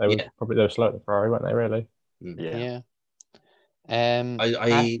best. They were slow at the Ferrari, weren't they, really? Yeah.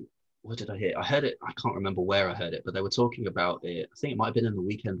 What did I hear? I heard it. I can't remember where I heard it, but they were talking about it. I think it might have been in the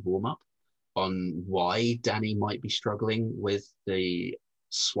weekend warm-up on why Danny might be struggling with the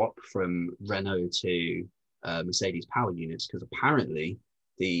swap from Renault to Mercedes power units, because apparently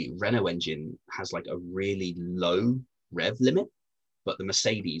the Renault engine has like a really low rev limit, but the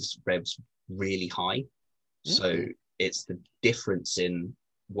Mercedes revs really high. So it's the difference in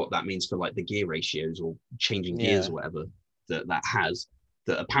what that means for like the gear ratios or changing gears or whatever that has,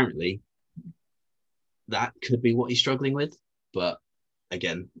 that apparently that could be what he's struggling with. But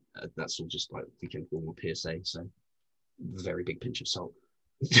again, that's all just like weekend warm-up PSA, so very big pinch of salt.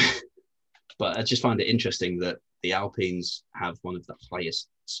 But I just find it interesting that the Alpines have one of the highest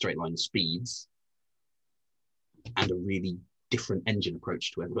straight line speeds and a really different engine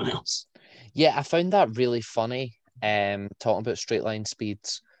approach to everyone else. Yeah, I found that really funny, talking about straight line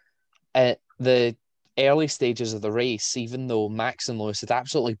speeds. The early stages of the race, even though Max and Lewis had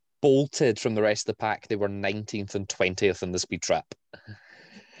absolutely bolted from the rest of the pack, they were 19th and 20th in the speed trap.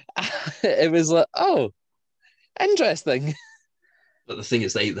 It was like, oh, interesting. But the thing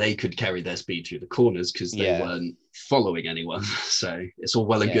is, they could carry their speed through the corners because they weren't following anyone. So it's all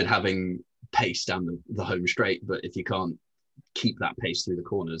well and good having pace down the home straight, but if you can't keep that pace through the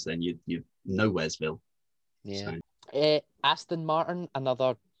corners, then you're nowheresville. Yeah. So. Aston Martin,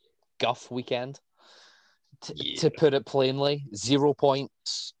 another guff weekend. To put it plainly, 0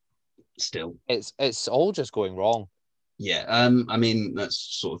 points. Still, it's all just going wrong. Yeah, I mean that's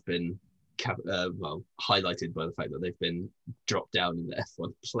sort of been highlighted by the fact that they've been dropped down in the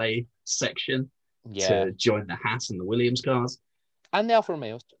F1 play section to join the Haas and the Williams cars and the Alfa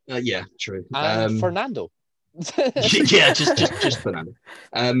Romeos. Yeah, true. And Fernando. Yeah, just Fernando.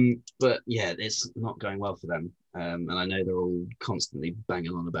 But yeah, it's not going well for them. And I know they're all constantly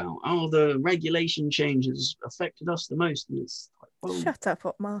banging on about, the regulation changes affected us the most, and it's like, well, shut up,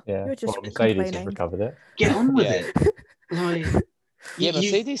 Otmar. Yeah, you're just Mercedes have recovered it. Get on with it. Like,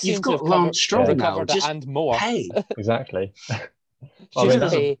 Mercedes you've got Lance Stroll now, just and more. Pay. Exactly.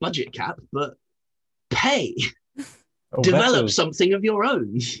 There's a budget cap, but pay. Develop something of your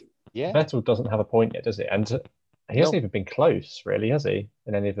own. Yeah, Vettel doesn't have a point yet, does he? And he hasn't even been close, really, has he,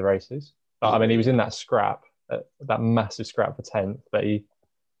 in any of the races? But, I mean, he was in that scrap, that massive scrap for 10th, but he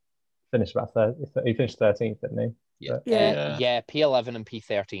finished he finished 13th, didn't he? Yeah, P11 and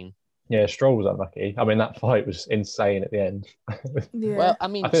P13. Yeah, Stroll was unlucky. I mean, that fight was insane at the end. Yeah. Well, I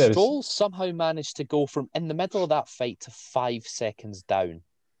mean, Stroll somehow managed to go from in the middle of that fight to 5 seconds down.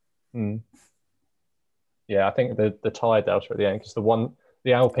 Yeah, I think the tyre delta at the end, because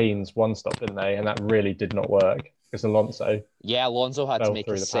the Alpines one stop, didn't they? And that really did not work because Alonso. Yeah, Alonso had to make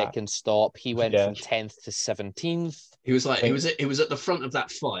a second stop. He went from 10th to 17th. He was like, he was at the front of that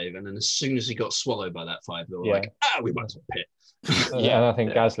 5, and then as soon as he got swallowed by that 5, they were like, we might as well pit. And I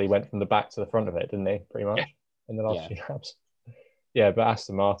think Gasly went from the back to the front of it, didn't he? Pretty much in the last few laps. Yeah, but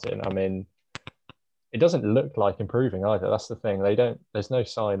Aston Martin, I mean, it doesn't look like improving either. That's the thing. There's no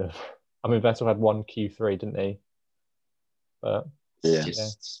sign of. I mean, Vettel had one Q3, didn't he? But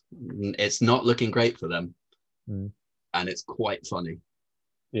it's not looking great for them, and it's quite funny.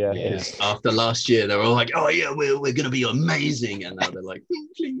 Yeah. After last year, they were all like, "Oh yeah, we're going to be amazing," and now they're like,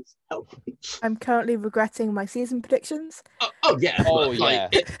 "Please help." I'm currently regretting my season predictions. They're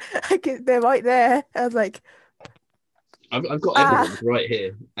right there. I was like, I've got everyone right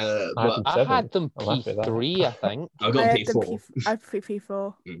here. I had them P3, I think. I got P4. I put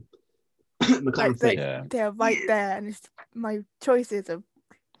P4. McLaren they're right there, and my choices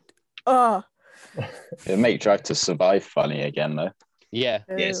are. It'll make Drive to Survive funny again, though. Yeah.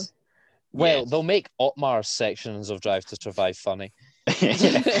 Yes. Well, they'll make Otmar's sections of Drive to Survive funny.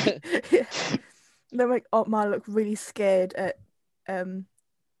 They'll make Otmar look really scared at. I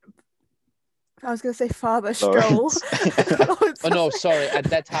was going to say Father Stroll. Oh no, sorry, I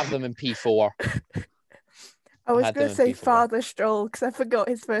did have them in P4. I was going to say Father Stroll because I forgot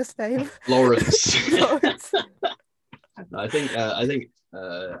his first name. Lawrence. I think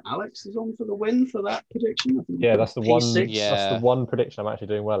Alex is on for the win for that prediction. Yeah, that's the one. That's the one prediction I'm actually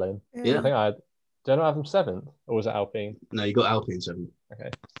doing well in. Yeah. I think don't I have him 7th, or was it Alpine? No, you got Alpine 7th. Okay.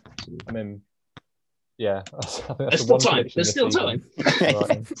 I mean, yeah. I think There's still time. There's still time.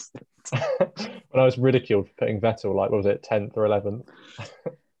 When I was ridiculed for putting Vettel, like, what was it, 10th or 11th?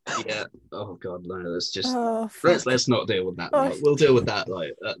 Yeah. Oh God, no. Let's just let's not deal with that. We'll deal with that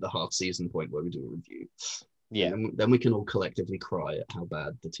like at the half season point where we do a review. Yeah. And then we can all collectively cry at how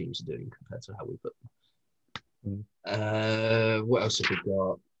bad the teams are doing compared to how we put them. What else have we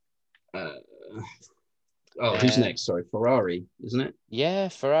got? Who's next? Sorry, Ferrari, isn't it? Yeah,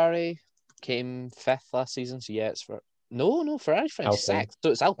 Ferrari came 5th last season, so yeah, it's Ferrari finished 6th,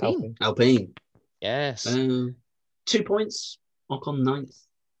 so it's Alpine. Yes. 2 points. Ocon 9th.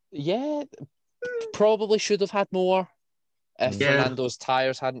 Yeah, probably should have had more if Fernando's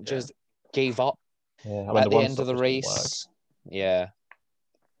tyres hadn't just gave up at the end of the race. Yeah.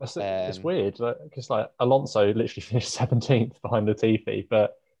 It's weird because Alonso literally finished 17th behind Latifi,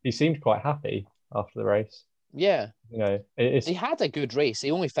 but he seemed quite happy after the race. Yeah. You know, he had a good race.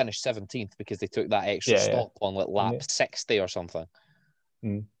 He only finished 17th because they took that extra stop on lap 60 or something. I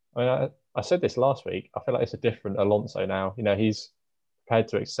mean, I said this last week. I feel like it's a different Alonso now. You know, he's prepared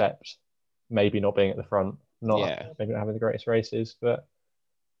to accept maybe not being at the front, maybe not having the greatest races, but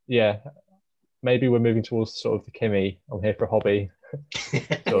maybe we're moving towards sort of the Kimi, I'm here for a hobby.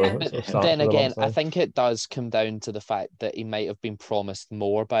 Then again, I think it does come down to the fact that he might have been promised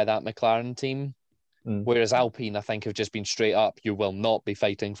more by that McLaren team. Whereas Alpine, I think, have just been straight up, you will not be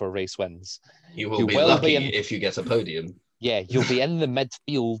fighting for race wins. You will be lucky if you get a podium. Yeah, you'll be in the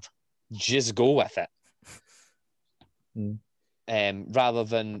midfield, just go with it. Rather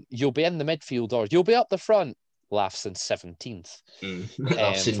than you'll be in the midfield or you'll be up the front, Laughs in 17th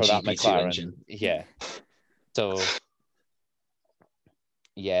Laughs in for that GP2 McLaren. engine. Yeah. So,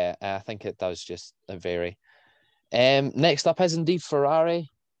 yeah, I think it does just vary. Next up is indeed Ferrari.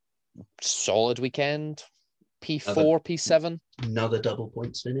 Solid weekend. P4, P7. Another double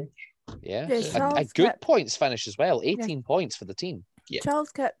points finish. Yeah. A good points finish as well. 18 points for the team. Yeah.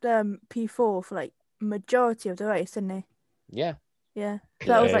 Charles kept P4 for like majority of the race, didn't he? Yeah. Yeah.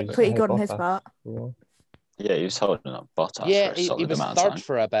 That was like pretty good on his part. Yeah, he was holding up Bottas yeah, for a solid he was amount third of time.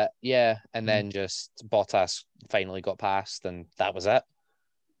 for a bit, yeah, and then just Bottas finally got past, and that was it.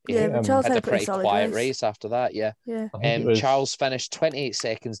 Yeah, but Charles had a pretty solid quiet race after that, yeah. Charles finished 28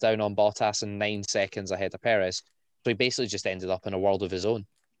 seconds down on Bottas and 9 seconds ahead of Perez, so he basically just ended up in a world of his own.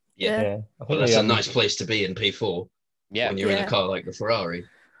 Yeah. Well, that's a nice place to be in P4 when you're in a car like the Ferrari.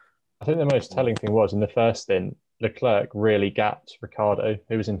 I think the most telling thing was in the first stint, Leclerc really gapped Ricciardo,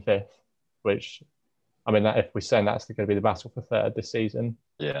 who was in 5th, which, I mean, that if we're saying that's going to be the battle for 3rd this season,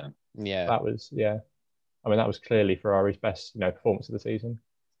 that was I mean, that was clearly Ferrari's best, performance of the season.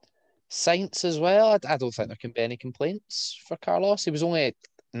 Sainz as well. I don't think there can be any complaints for Carlos. He was only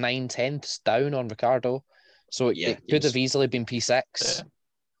 9/10 down on Ricciardo, so it could have easily been P6.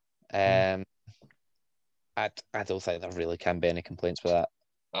 I don't think there really can be any complaints with that.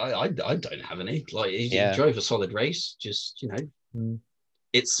 I don't have any. Like he drove a solid race. Just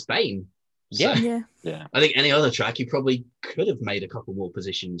it's Spain. So, I think any other track he probably could have made a couple more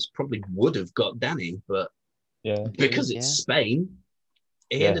positions. Probably would have got Danny, but because it's Spain,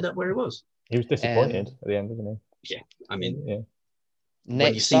 he ended up where he was. He was disappointed at the end, wasn't he? Yeah, I mean,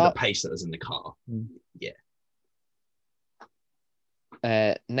 when you see the pace that was in the car,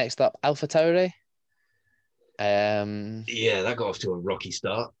 next up, AlphaTauri. That got off to a rocky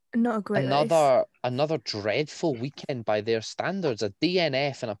start. Not a great race. Another dreadful weekend by their standards. A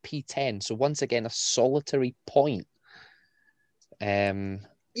DNF and a P10. So once again, a solitary point. But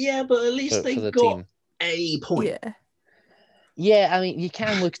at least they got team. A point. Yeah, I mean, you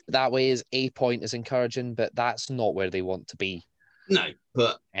can look at it that way as a point is encouraging, but that's not where they want to be. No,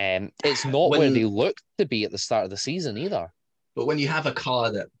 but it's not where they looked to be at the start of the season either. But when you have a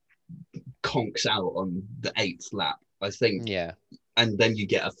car that conks out on the 8th lap, I think, and then you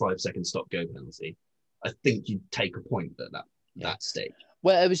get a 5-second stop-go penalty, I think you take a point at that stage.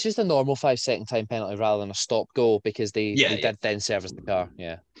 Well, it was just a normal 5-second time penalty rather than a stop-go because they did then service the car.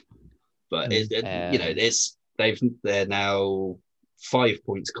 Yeah, but they're now 5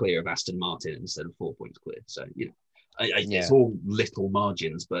 points clear of Aston Martin instead of 4 points clear. So it's all little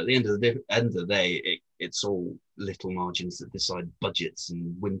margins, but at the end of the day, it's all little margins that decide budgets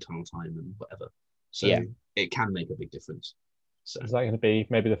and wind tunnel time and whatever. So it can make a big difference. So is that going to be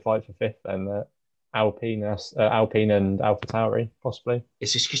maybe the fight for 5th then? Alpine and AlphaTauri, possibly.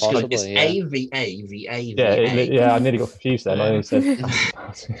 It's just it's A v A v A v A. Yeah, I nearly got confused then. I only said,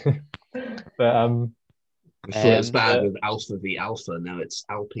 but it's bad with Alpha v Alpha. Now it's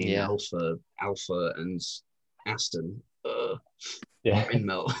Alpine, Alpha, and Aston.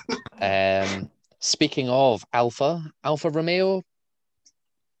 Windmill. Speaking of Alfa Romeo.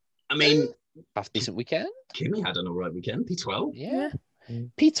 I mean, half decent weekend. Kimi had an all right weekend. P12. Yeah.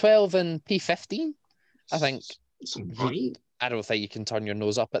 P12 and P15. I think. Right. I don't think you can turn your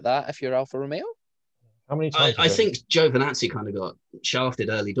nose up at that if you're Alfa Romeo. How many times? I think Giovinazzi kind of got shafted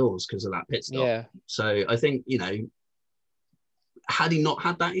early doors because of that pit stop. Yeah. So I think, had he not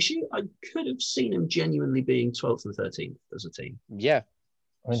had that issue, I could have seen him genuinely being 12th and 13th as a team. Yeah.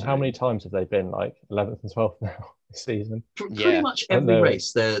 I mean, how many times have they been like 11th and 12th now this season? Pretty much every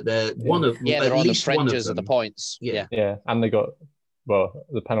race. They're one of they're on the fringes of the points. Yeah. And they got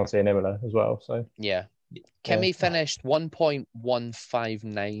the penalty in Imola as well. So Kimi finished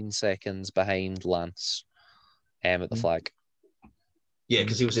 1.159 seconds behind Lance at the flag. Yeah,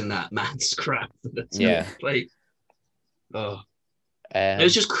 because he was in that mad scrap. It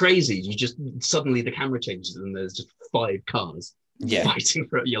was just crazy. You just suddenly the camera changes and there's just 5 cars fighting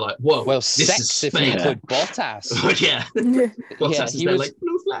for it. You're like, whoa. Well, this 6 is if you include Bottas. Bottas is there like,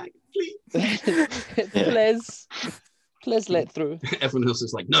 blue flag, please. Please let through. Everyone else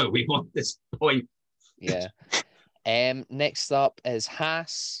is like, no, we want this point. Yeah. Next up is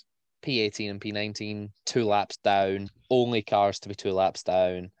Haas, P18 and P19, 2 laps down. Only cars to be 2 laps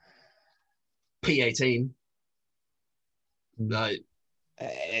down. P18.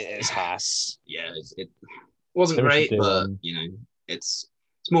 It's Haas. Yeah, it wasn't great, but it's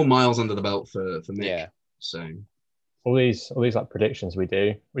more miles under the belt for Mick. Yeah. So all these like predictions we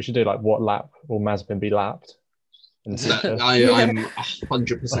should do like what lap will Mazepin be lapped. I'm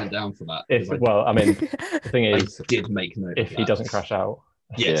 100% down for that. The thing is, I did make note if he doesn't crash out.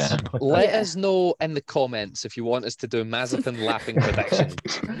 Yes. Let us know in the comments if you want us to do Mazepin lapping predictions.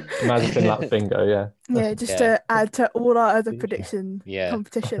 Mazepin lap bingo, yeah. Yeah, just to add to all our other prediction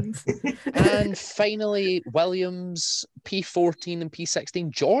competitions. And finally, Williams, P14 and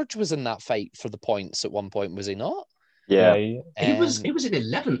P16. George was in that fight for the points at one point, was he not? Yeah. He was in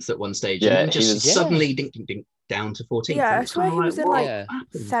 11th at one stage, Yeah, and then just suddenly dink, dink, dink, down to 14th. Yeah, I swear he was in like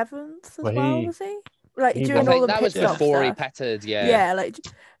 7th as well, was he? Like during all the that pit was before he stuff. pitted, Yeah, like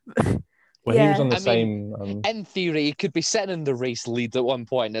well, he was on the same. In theory, he could be sitting in the race lead at one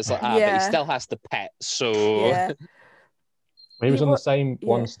point. It's like, but he still has to pit. So well, he was on the same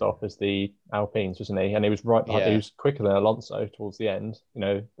one stop as the Alpines, wasn't he? And he was right behind. He was quicker than Alonso towards the end,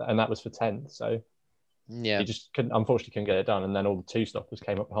 and that was for 10th. So he just unfortunately couldn't get it done. And then all the two stoppers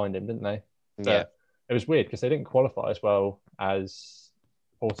came up behind him, didn't they? But it was weird because they didn't qualify as well as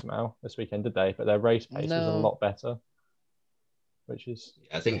Portimao this weekend, did they? But their race pace was a lot better. Which is,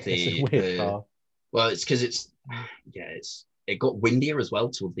 I think a weird car. Well, it's because it got windier as well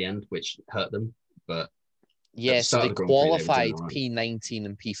towards the end, which hurt them. But so they qualified P19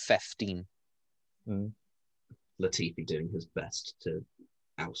 and P15. Latifi doing his best to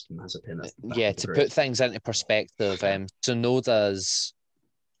oust Mazepin. To put things into perspective, Tsunoda's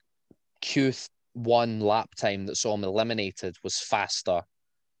Q1 lap time that saw him eliminated was faster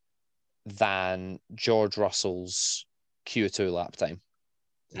than George Russell's Q2 lap time.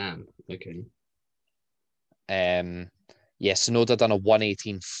 Damn. Okay. Tsunoda done a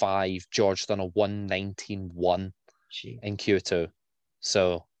 1:18.5. George done a 1:19.1 in Q2.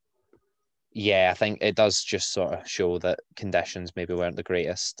 So, I think it does just sort of show that conditions maybe weren't the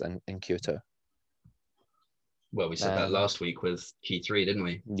greatest in Q2. Well, we said that last week with Q3, didn't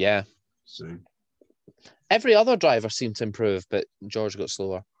we? Yeah. So every other driver seemed to improve, but George got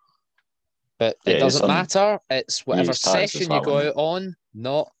slower. But it doesn't matter. It's whatever session you go out on,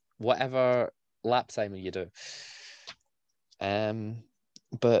 not whatever lap time you do.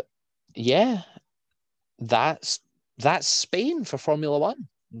 But that's Spain for Formula One.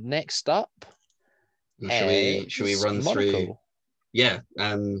 Next up, should we run Monaco. through? Yeah.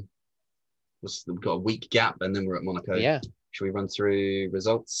 We've got a week gap, and then we're at Monaco. Yeah. Should we run through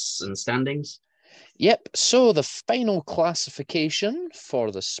results and standings? Yep. So the final classification for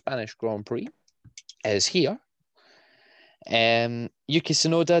the Spanish Grand Prix is here. Yuki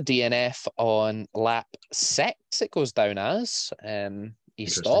Tsunoda, DNF on lap 6. It goes down as he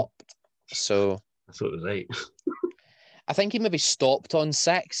stopped. So I thought it was 8. I think he maybe stopped on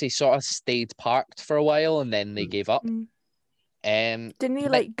 6. He sort of stayed parked for a while, and then they gave up. Didn't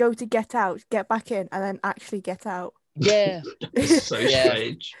he go to get out, get back in, and then actually get out? Yeah. So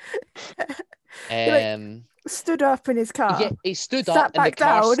strange. He stood up in his car. Yeah, he stood up and the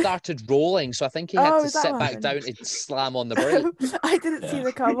car started rolling. So I think he had to sit back down and slam on the brake. I didn't see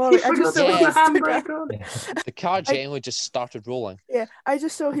the car rolling. I just saw he stood up. The car generally just started rolling. Yeah, I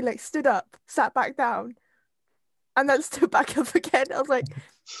just saw he stood up, sat back down, and then stood back up again. I was like,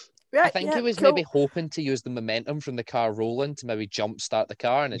 I think he was maybe hoping to use the momentum from the car rolling to maybe jump start the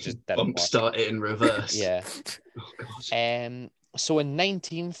car, and it just didn't work. Start it in reverse. Yeah. Oh God. So in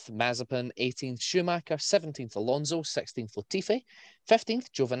 19th, Mazepin, 18th, Schumacher, 17th, Alonso, 16th, Latifi, 15th,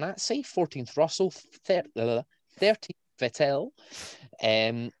 Giovinazzi, 14th, Russell, 13th, Vettel,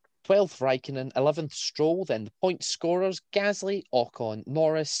 12th, Raikkonen, 11th, Stroll. Then the point scorers, Gasly, Ocon,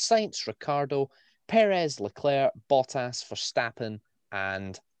 Norris, Sainz, Ricciardo, Perez, Leclerc, Bottas, Verstappen,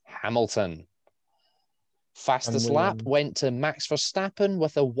 and Hamilton. Fastest lap went to Max Verstappen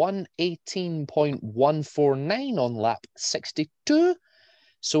with a 1:18.149 on lap 62.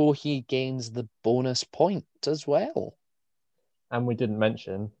 So he gains the bonus point as well. And we didn't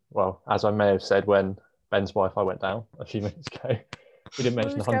mention, well, as I may have said when Ben's Wi-Fi went down a few minutes ago, we didn't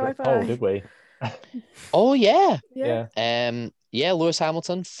mention the 100th pole, did we? Oh, yeah. Yeah. Lewis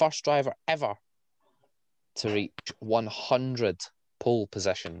Hamilton, first driver ever to reach 100 pole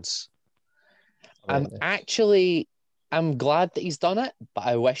positions. I'm glad that he's done it, but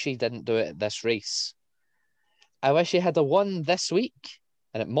I wish he didn't do it at this race. I wish he had won this week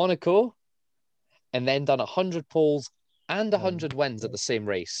and at Monaco, and then done 100 poles and 100 wins at the same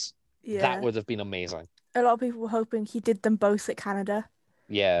race. Yeah. That would have been amazing. A lot of people were hoping he did them both at Canada.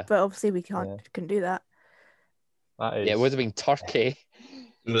 Yeah. But obviously we couldn't do that. Yeah, it would have been Turkey.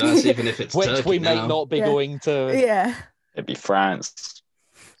 Well, that's even if it's which Turkey we now. might not be going to. Yeah. It'd be France.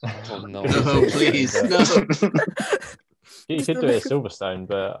 Oh, no. No, please. No. You could do it at Silverstone,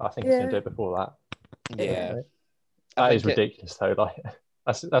 but I think he's going to do it before that. Yeah. That is ridiculous, though. Like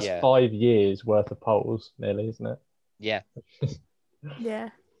that's 5 years worth of poles, nearly, isn't it? Yeah. Yeah.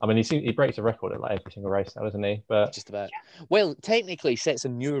 I mean, he breaks a record at like every single race now, doesn't he? But just about. Well, technically, sets a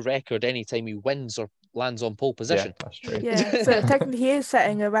new record anytime he wins or lands on pole position. Yeah, that's true. Yeah, so technically he is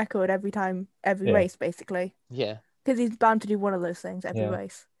setting a record every race, basically. Yeah. Because he's bound to do one of those things every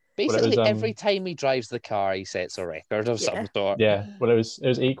race. Basically, every time he drives the car, he sets a record of some sort. Yeah. Well, it was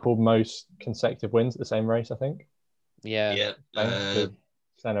equal most consecutive wins at the same race, I think. Yeah.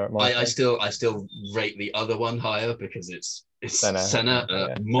 Senna at Monaco. I still rate the other one higher because it's Senna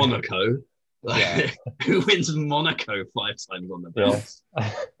at Monaco. Who wins Monaco 5 times on the belt?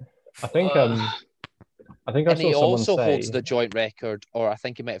 Yeah. I think I saw he also say... holds the joint record, or I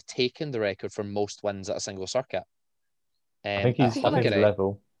think he might have taken the record for most wins at a single circuit. I think he's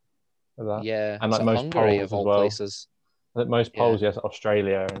level with that. Yeah, and like so most Hungary poles of all as well. places. I think most poles, yes,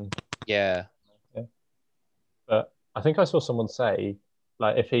 Australia and yeah. But I think I saw someone say,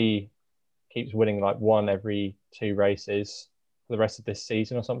 like, if he keeps winning like one every 2 races for the rest of this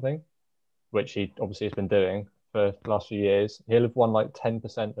season or something, which he obviously has been doing for the last few years, he'll have won like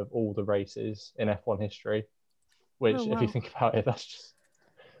 10% of all the races in F1 history. Which, if you think about it, that's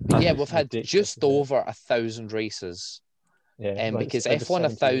we've had just over 1,000 races. Yeah, because F1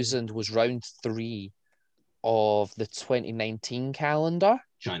 1000 was round 3 of the 2019 calendar.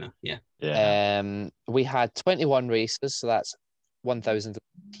 China, yeah. We had 21 races, so that's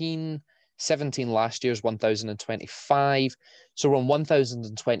 1,018. 17 last year's 1,025. So we're on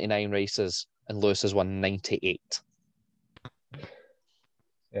 1,029 races, and Lewis has won 98.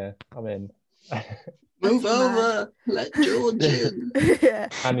 Yeah, I mean... Move over, let George in.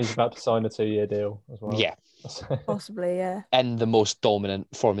 And he's about to sign a 2-year deal as well. Yeah. Possibly, yeah. And the most dominant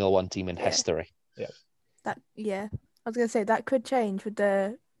Formula One team in history. Yeah. I was going to say, that could change with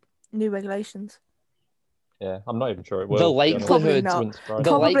the new regulations. Yeah, I'm not even sure it will. The likelihood,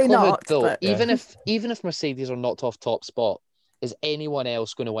 though, but... even if Mercedes are knocked off top spot, is anyone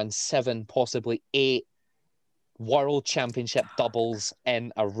else going to win 7, possibly 8 World Championship doubles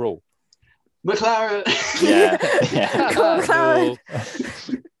in a row? McLaren. No.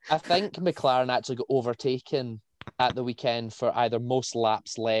 I think McLaren actually got overtaken at the weekend for either most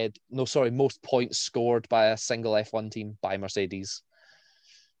points scored by a single F1 team by Mercedes.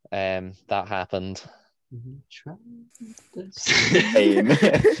 That happened.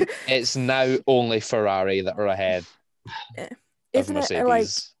 It's now only Ferrari that are ahead. Isn't it like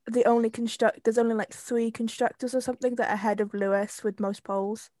the only there's only like 3 constructors or something that are ahead of Lewis with most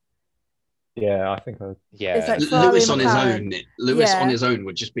poles? Yeah, I think. It's like Lewis on his own. On his own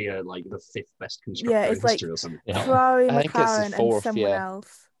would just be the 5th best constructor in history or something. Ferrari, McLaren, and someone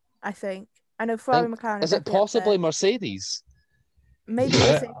else. I think. I know Ferrari, McLaren. Is it possibly Mercedes? Maybe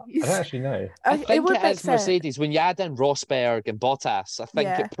Mercedes. I don't actually know. I think it is Mercedes. When you add in Rosberg and Bottas, I think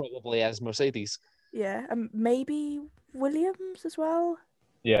it probably is Mercedes. Yeah, maybe Williams as well.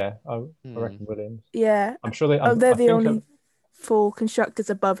 Yeah, I reckon Williams. Yeah, I'm sure they're the only 4 constructors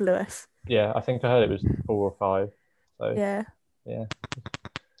above Lewis. Yeah, I think I heard it was 4 or 5. So yeah.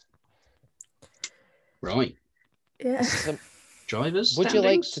 Right. Yeah. Drivers. Would you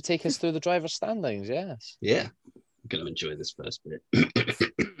like to take us through the driver's standings? Yes. Yeah, I'm going to enjoy this first bit.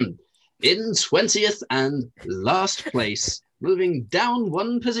 In 20th and last place, moving down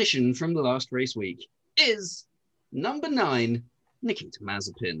 1 position from the last race week, is number 9, Nikita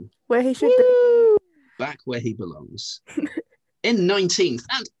Mazepin. Where he should be. Back where he belongs. In 19th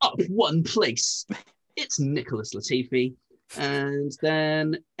and up 1 place, it's Nicholas Latifi. And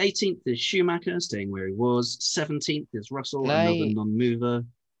then 18th is Schumacher, staying where he was. 17th is Russell, another non-mover.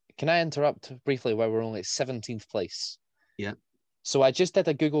 Can I interrupt briefly where we're only at 17th place? Yeah. So I just did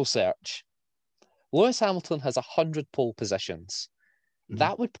a Google search. Lewis Hamilton has 100 pole positions. Mm-hmm.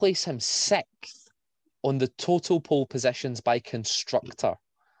 That would place him 6th on the total pole positions by constructor.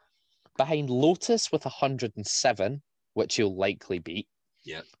 Behind Lotus with 107, which he'll likely beat.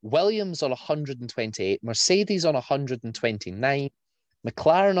 Yeah. Williams on 128, Mercedes on 129,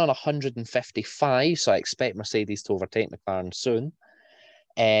 McLaren on 155, so I expect Mercedes to overtake McLaren soon,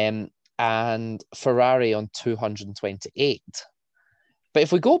 and Ferrari on 228. But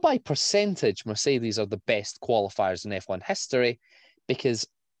if we go by percentage, Mercedes are the best qualifiers in F1 history because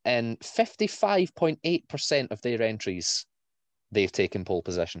in 55.8% of their entries, they've taken pole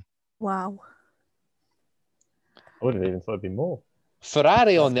position. Wow. I would have even thought it'd be more.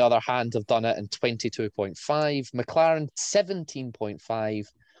 Ferrari, on the other hand, have done it in 22.5, McLaren 17.5,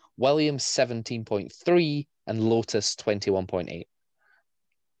 Williams 17.3, and Lotus 21.8.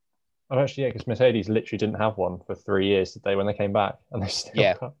 Oh, actually, yeah, because Mercedes literally didn't have one for 3 years, did they, when they came back? And they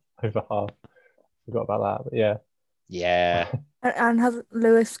still got over half. Forgot about that, but yeah. Yeah. And has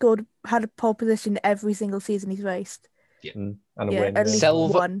Lewis had a pole position every single season he's raced? Yeah. And and a win. At least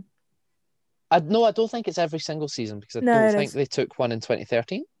one. No, I don't think it's every single season because I don't think they took one in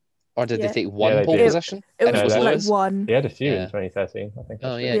 2013. Or did they take one pole position? It was like one. He had a few in 2013, I think.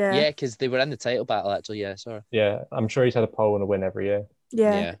 Oh, yeah, because they were in the title battle, actually. Yeah, sorry. Yeah, I'm sure he's had a pole and a win every year.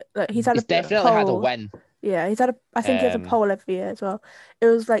 Yeah. Like, he's definitely had a win. Yeah, I think he has a pole every year as well. It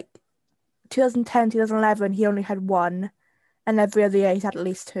was like 2010, 2011, he only had one. And every other year, he's had at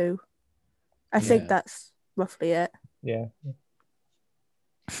least two. I think that's roughly it. Yeah.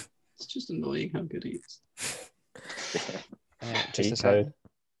 It's just annoying how good he is. Just a second.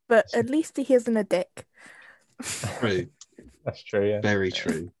 But at least he isn't a dick. True. That's true, yeah. Very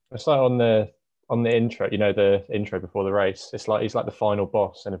true. It's like on the intro, the intro before the race. It's like he's like the final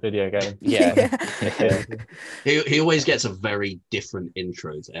boss in a video game. Yeah. He always gets a very different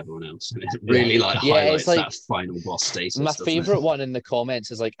intro to everyone else. And it really highlights that final boss status. My favourite one in the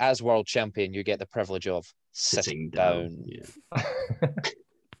comments is like, as world champion, you get the privilege of sitting down.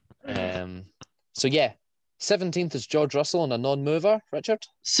 Yeah. So 17th is George Russell on a non-mover, Richard.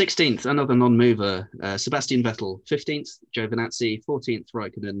 16th, another non-mover, Sebastian Vettel. 15th, Giovinazzi. 14th,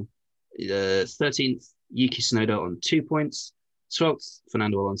 Raikkonen. 13th, Yuki Tsunoda on 2 points. 12th,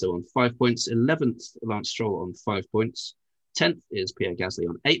 Fernando Alonso on 5 points. 11th, Lance Stroll on 5 points. 10th is Pierre Gasly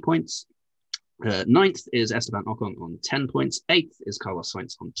on 8 points. 9th is Esteban Ocon on 10 points. 8th is Carlos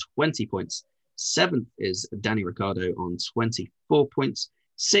Sainz on 20 points. 7th is Danny Ricciardo on 24 points.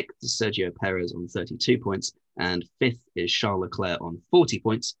 6th is Sergio Perez on 32 points, and 5th is Charles Leclerc on 40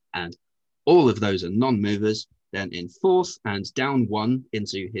 points, and all of those are non-movers. Then in 4th and down one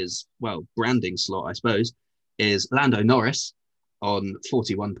into his, branding slot, I suppose, is Lando Norris on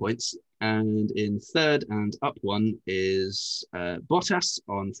 41 points, and in 3rd and up one is Bottas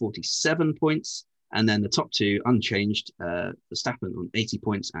on 47 points, and then the top two unchanged, Verstappen on 80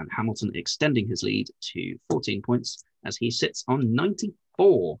 points, and Hamilton extending his lead to 14 points as he sits on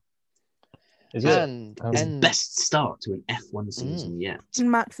 94. Is it his best start to an F1 season yet?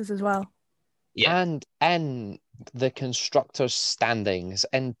 And Max's as well. Yeah. And in the constructors' standings,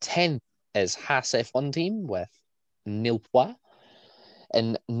 in 10th is Haas F1 team with nil points.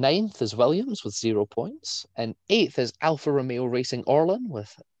 In 9th is Williams with 0 points. In 8th is Alfa Romeo Racing Orlen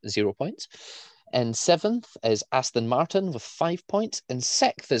with 0 points. In 7th is Aston Martin with 5 points. In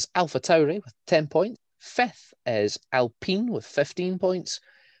 6th is Alfa Tauri with 10 points. 5th is Alpine with 15 points.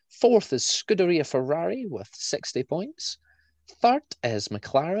 4th is Scuderia Ferrari with 60 points. 3rd is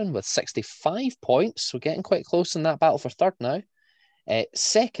McLaren with 65 points. So getting quite close in that battle for 3rd now.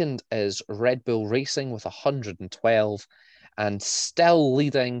 2nd is Red Bull Racing with 112. And still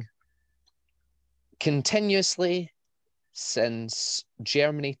leading continuously since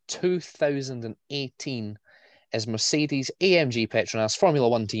Germany 2018 is Mercedes AMG Petronas Formula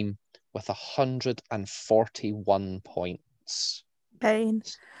One team with 141 points. Pain.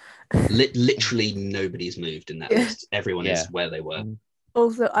 Literally nobody's moved in that list. Everyone is where they were.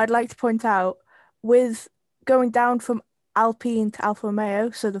 Also, I'd like to point out, with going down from Alpine to Alfa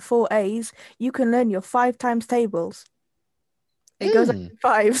Romeo, so the 4 A's, you can learn your 5 times tables. It goes up in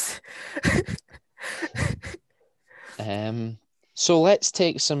 5s. So let's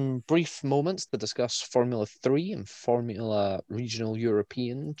take some brief moments to discuss Formula 3 and Formula Regional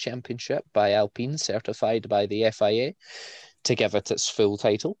European Championship by Alpine, certified by the FIA, to give it its full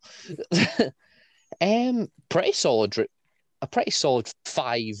title. A pretty solid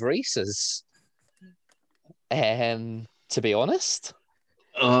 5 races, to be honest.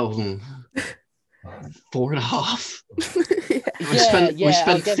 4.5. We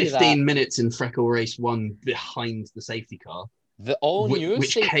spent 15 minutes in Freckle Race 1 behind the safety car. The all-new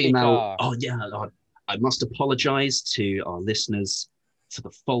which safety came car. out. I must apologise to our listeners for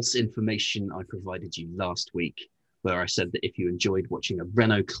the false information I provided you last week, where I said that if you enjoyed watching a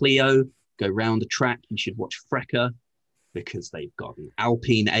Renault Clio go round the track, you should watch Freca, because they've got an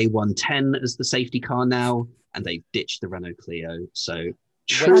Alpine A110 as the safety car now, and they've ditched the Renault Clio. So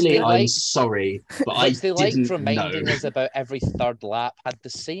truly, I'm sorry, but I didn't reminding know. us about every 3rd lap had the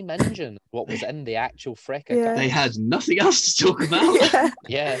same engine what was in the actual Freca car. They had nothing else to talk about.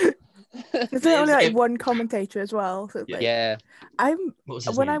 Yeah. There's only like one commentator as well. So I'm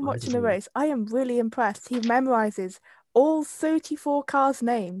watching the race, I am really impressed. He memorizes all 34 cars'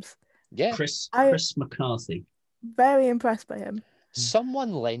 names. Yeah. Chris McCarthy. Very impressed by him.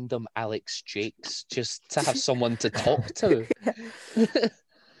 Someone lend him Alex Jakes just to have someone to talk to. But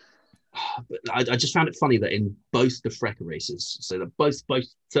I just found it funny that in both the Freca races, so they're both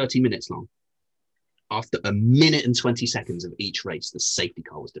 30 minutes long, after 1 minute and 20 seconds of each race, the safety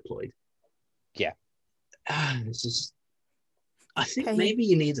car was deployed. Yeah. I think maybe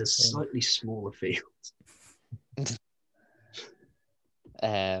you need a slightly smaller field.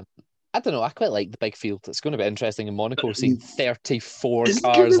 I don't know. I quite like the big field. It's going to be interesting in Monaco, seeing 34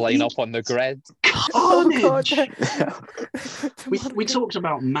 cars line up on the grid. Carnage! we talked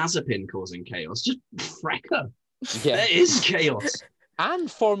about Mazepin causing chaos. Just Frecker. Yeah. There is chaos. And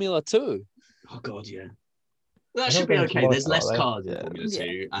Formula 2. Oh, God, yeah. That should be okay. There's less cars in Formula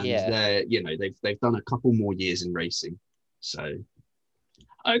 2. And they've done a couple more years in racing. So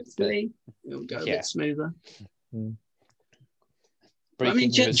hopefully it'll go a bit smoother.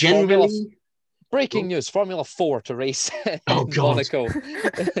 Breaking news: Formula 4 to race in Monaco.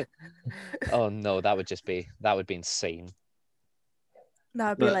 Oh no, that would be insane.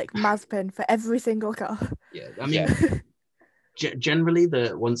 That would be like Mazepin for every single car. Yeah, I mean, generally,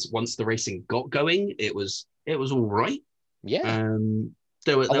 once the racing got going, it was all right. Yeah,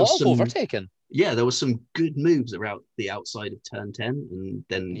 there was some overtaken. Yeah, there was some good moves around the outside of turn 10 and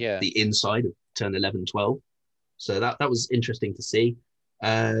then the inside of turn 11, 12. So that was interesting to see.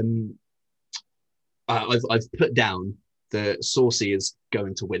 I've put down that Saucy is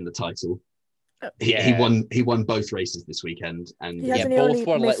going to win the title. He won both races this weekend, and both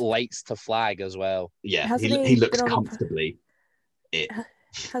were lights to flag as well. Yeah, he looks comfortably.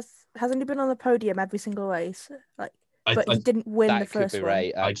 Hasn't he been on the podium every single race? But he didn't win the first one.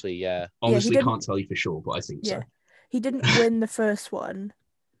 Right, actually, yeah. Honestly, can't tell you for sure, but I think so. He didn't win the first one.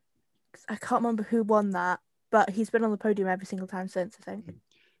 I can't remember who won that, but he's been on the podium every single time since, I think.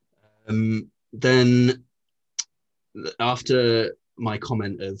 Then, after my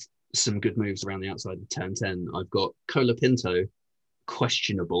comment of some good moves around the outside of turn 10, I've got Colapinto,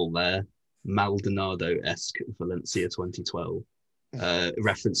 questionable there, Maldonado-esque Valencia 2012,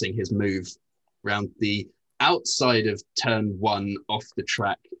 referencing his move around the outside of turn 1 off the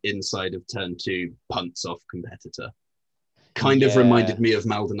track, inside of turn 2, punts off competitor. Kind of reminded me of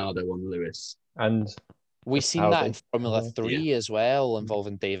Maldonado on Lewis. And we've seen that in Formula 3 as well,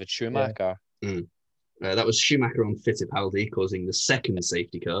 involving David Schumacher. That was Schumacher on Fittipaldi, causing the second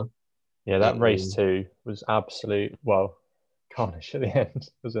safety car. Yeah, that race 2 was absolute, carnage at the end,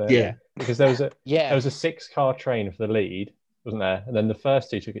 wasn't it? Yeah. Because there was a 6-car train for the lead, wasn't there? And then the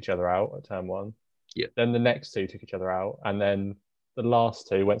first 2 took each other out at turn 1. Yeah. Then the next 2 took each other out, and then the last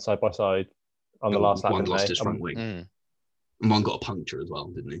 2 went side by side on the last lap. One lost his front wing. And one got a puncture as well,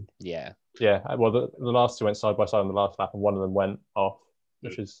 didn't he? Yeah. Yeah. Well, the last 2 went side by side on the last lap, and one of them went off,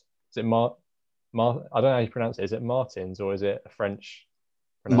 which is it I don't know how you pronounce it. Is it Martins or is it a French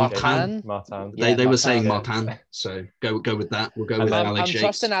pronunciation? Martin. They were saying Martin, so go with that. We'll go with Alex Jakes. I'm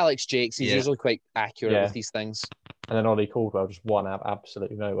trusting Alex Jakes. He's usually quite accurate with these things. And then Ollie Caldwell just won out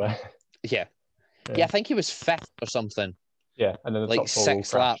absolutely nowhere. Yeah, I think he was 5th or something. Yeah, and then the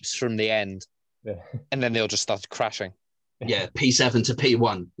 6 laps from the end. Yeah. And then they all just started crashing. Yeah, P7 to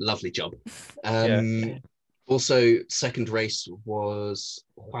P1. Lovely job. Also, second race was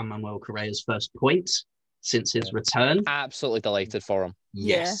Juan Manuel Correa's first point since his return. Absolutely delighted for him.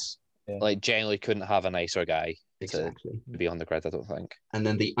 Yes. Yeah. Generally couldn't have a nicer guy to be on the grid, I don't think. And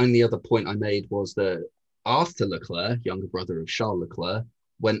then the only other point I made was that Arthur Leclerc, younger brother of Charles Leclerc,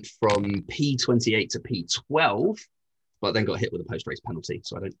 went from P28 to P12, but then got hit with a post-race penalty.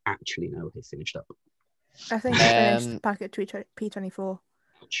 So I don't actually know if he finished up. I think he finished back at P24.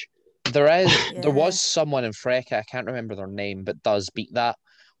 There was someone in Freca, I can't remember their name, but does beat that.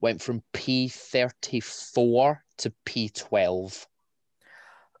 Went from P34 to P12.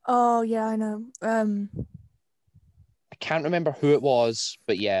 Oh yeah, I know. I can't remember who it was,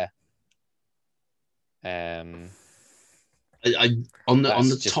 but yeah. On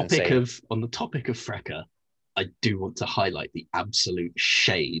the topic of Freca, I do want to highlight the absolute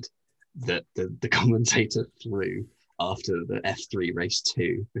shade that the commentator threw after the F3 race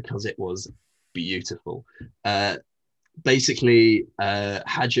 2, because it was beautiful. Basically,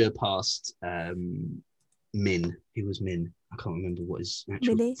 Hadjar passed Min. Who was Min? I can't remember what his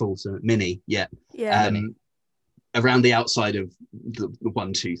actual full name. Mini, yeah. Around the outside of the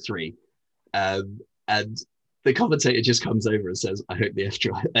 1, 2, 3. And the commentator just comes over and says, I hope the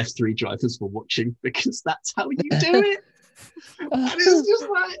F3 drivers were watching, because that's how you do it. And it's just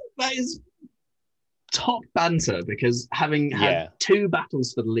like, that is top banter, because having had 2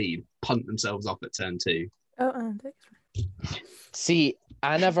 battles for the lead, punt themselves off at turn 2. See,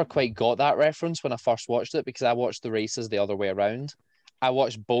 I never quite got that reference when I first watched it, because I watched the races the other way around. I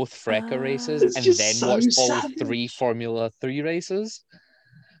watched both Freca races and then watched all 3 Formula 3 races.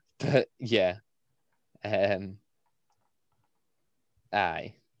 But yeah. He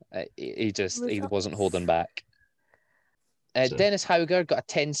wasn't holding back. Dennis Hauger got a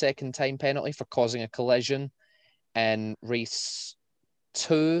 10-second time penalty for causing a collision in race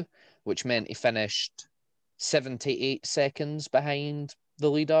 2, which meant he finished 78 seconds behind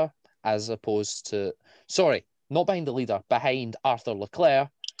the leader, as opposed to, sorry, not behind the leader, behind Arthur Leclerc,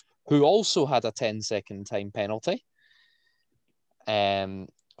 who also had a 10-second time penalty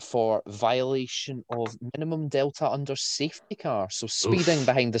for violation of minimum delta under safety car. So speeding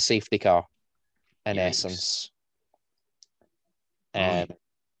behind the safety car, in essence. Where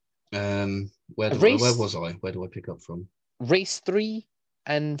was I? Where do I pick up from? Race 3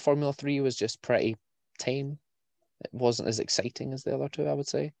 in Formula 3 was just pretty tame. It wasn't as exciting as the other two, I would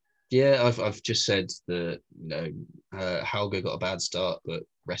say. Yeah, I've just said that Hauger got a bad start but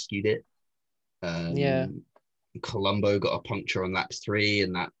rescued it. Colombo got a puncture on lap 3,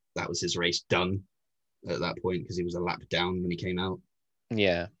 and that was his race done at that point because he was a lap down when he came out.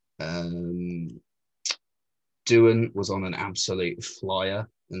 Yeah. Doohan was on an absolute flyer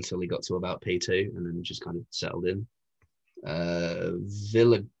until he got to about P2 and then just kind of settled in.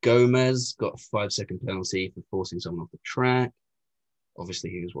 Villagomez got a 5-second penalty for forcing someone off the track.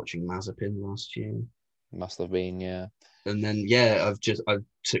 Obviously, he was watching Mazepin last year. Must have been, yeah. And then, I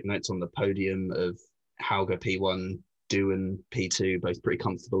took notes on the podium of Hauger P1, Doohan P2, both pretty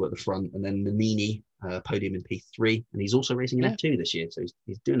comfortable at the front. And then Nannini, podium in P3. And he's also racing in F2 this year. So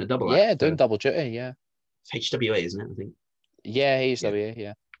he's doing a double. Yeah, doing double duty, yeah. It's HWA, isn't it, I think? Yeah, HWA,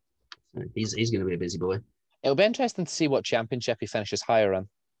 yeah. So he's going to be a busy boy. It'll be interesting to see what championship he finishes higher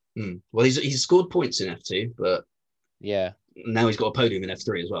in. Well, he's scored points in F2, but yeah, now he's got a podium in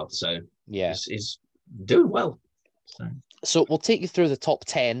F3 as well. So yeah, he's doing well. So we'll take you through the top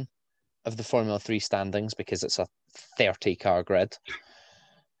 10 of the Formula 3 standings because it's a 30-car grid.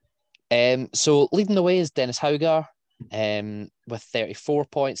 So leading the way is Dennis Hauger with 34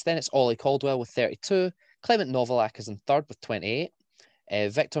 points. Then it's Ollie Caldwell with 32. Clement Novalak is in third with 28.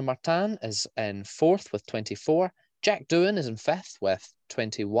 Victor Martin is in fourth with 24. Jack Doohan is in fifth with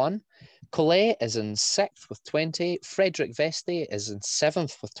 21. Collet is in sixth with 20. Frederick Vesti is in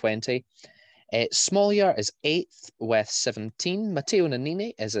seventh with 20. Smollier is eighth with 17. Matteo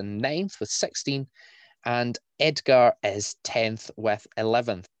Nannini is in ninth with 16. And Edgar is 10th with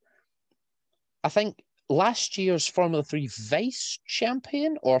 11th. I think last year's Formula 3 vice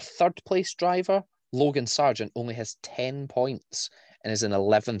champion or third place driver, Logan Sargent, only has 10 points and is in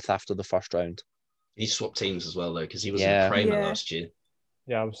 11th after the first round. He swapped teams as well, though, because he was in Prema last year.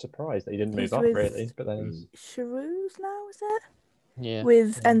 Yeah, I was surprised that he didn't move up, really. But then Charouz now, is it? Yeah.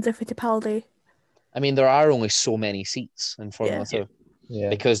 With Enzo Fittipaldi. I mean, there are only so many seats in Formula 2. Yeah.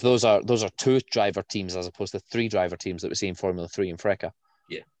 Because those are 2 driver teams as opposed to 3 driver teams that we see in Formula 3 in FRECA.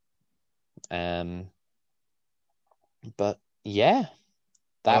 Yeah. But yeah,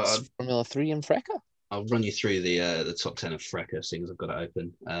 that's Formula 3 in FRECA. I'll run you through the top 10 of FRECA, seeing as I've got it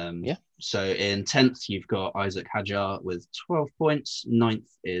open. So in 10th, you've got Isaac Hadjar with 12 points. 9th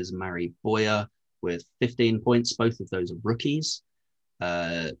is Mari Boyer with 15 points. Both of those are rookies.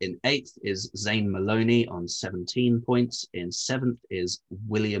 In 8th is Zane Maloney on 17 points. In 7th is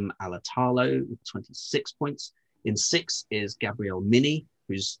William Alatalo with 26 points. In 6th is Gabriel Mini,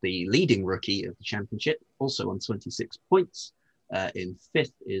 who's the leading rookie of the championship, also on 26 points. In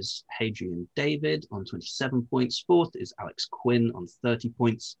 5th is Hadrian David on 27 points. 4th is Alex Quinn on 30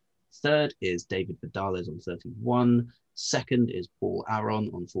 points. 3rd is David Vidales on 31. 2nd is Paul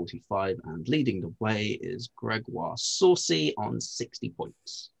Aron on 45. And leading the way is Gregoire Saucy on 60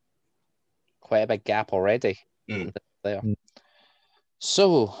 points. Quite a big gap already there.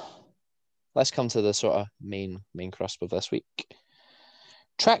 So let's come to the sort of main crust of this week.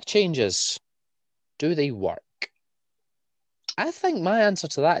 Track changes. Do they work? I think my answer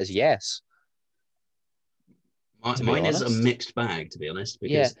to that is yes. Mine is a mixed bag, to be honest,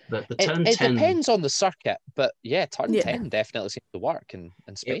 because the turn 10... It depends on the circuit, but turn 10 definitely seems to work in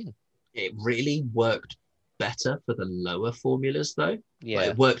Spain. It really worked better for the lower formulas, though. Yeah. Like,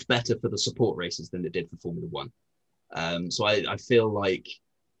 it worked better for the support races than it did for Formula 1. So I feel like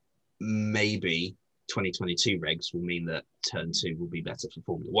maybe 2022 regs will mean that turn 2 will be better for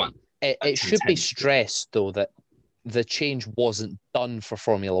Formula 1. It should be stressed, though, that the change wasn't done for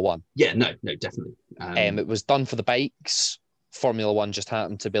Formula 1. Yeah, no, definitely. It was done for the bikes. Formula 1 just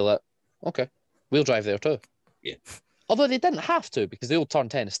happened to be like, okay, we'll drive there too. Yeah. Although they didn't have to, because the old turn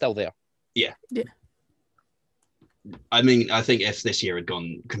 10 is still there. Yeah. Yeah. I mean, I think if this year had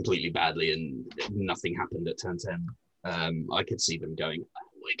gone completely badly and nothing happened at turn 10, I could see them going,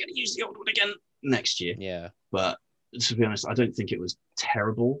 we're going to use the old one again next year. Yeah. But to be honest, I don't think it was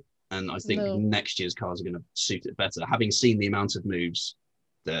terrible. And I think next year's cars are going to suit it better. Having seen the amount of moves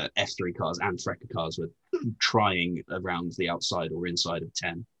the F3 cars and FRECA cars were trying around the outside or inside of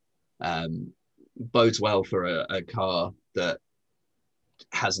 10, bodes well for a car that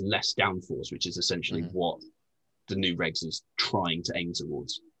has less downforce, which is essentially what the new regs is trying to aim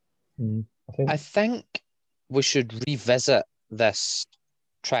towards. I think we should revisit this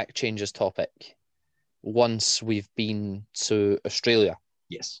track changes topic once we've been to Australia.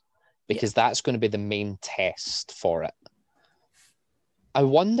 Yes. Because that's going to be the main test for it. I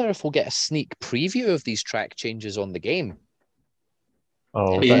wonder if we'll get a sneak preview of these track changes on the game.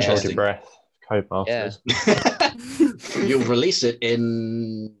 Oh, don't hold your breath, Codemasters. Yeah. You'll release it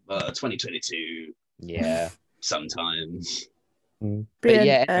in 2022. Yeah. Sometime. But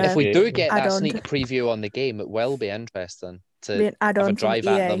yeah, if we do get that sneak preview on the game, it will be interesting to have a drive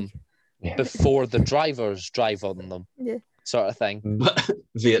at them before the drivers drive on them, sort of thing.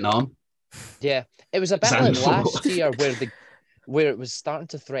 Vietnam. Yeah, it was a bit like last year where it was starting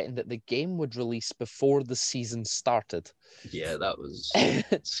to threaten that the game would release before the season started. Yeah, that was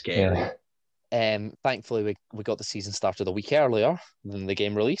scary. Thankfully, we got the season started a week earlier than the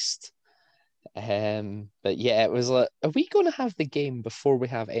game released. But yeah, it was like, are we going to have the game before we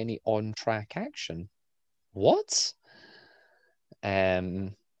have any on-track action? What?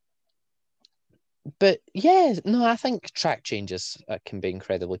 But yeah, no, I think track changes can be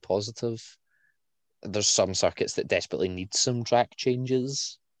incredibly positive. There's some circuits that desperately need some track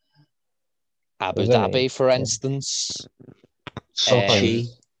changes. Abu Dhabi, for instance. Sochi.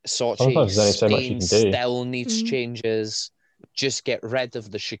 Spain still needs changes. Just get rid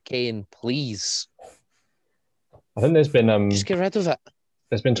of the chicane, please. I think there's been just get rid of it.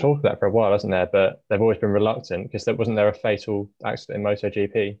 There's been talk of that for a while, hasn't there? But they've always been reluctant because wasn't there a fatal accident in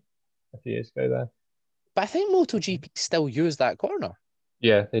MotoGP a few years ago there? But I think MotoGP still use that corner.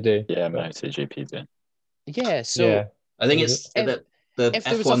 Yeah, they do. Yeah, MotoGP do. Yeah, so I think it's if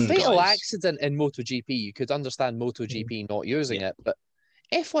there was a fatal accident in MotoGP, you could understand MotoGP not using it, but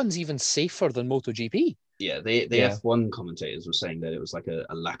F1's even safer than MotoGP. Yeah, the F1 commentators were saying that it was like a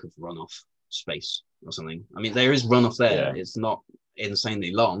lack of runoff space or something. I mean, there is runoff there. Yeah. It's not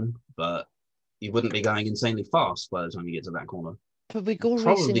insanely long, but you wouldn't be going insanely fast by the time you get to that corner. But we go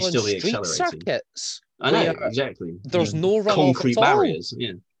racing on street circuits. I know, exactly. There's no runoff concrete at all. barriers.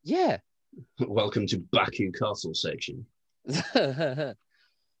 Yeah. Yeah. Welcome to Baku Castle section.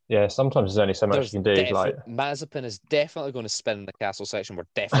 Yeah, sometimes there's only so much you can do. Like Mazepin is definitely going to spin in the castle section. We're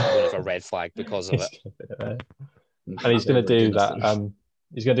definitely going to have a red flag because of it. And he's going to do that.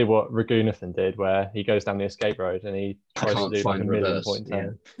 He's going to do what Raghunathan did, where he goes down the escape road and he tries to do like a million point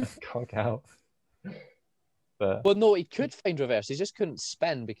turn. Can't get out. But well, no, he could find reverse. He just couldn't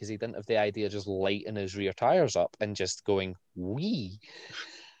spin because he didn't have the idea of just lighting his rear tires up and just going wee.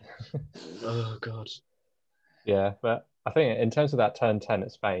 Oh God. Yeah, but I think in terms of that turn 10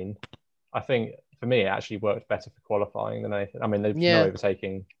 at Spain, I think for me it actually worked better for qualifying than anything. I mean, there's no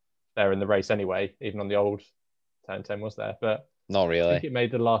overtaking there in the race anyway, even on the old turn 10 was there, but not really. I think it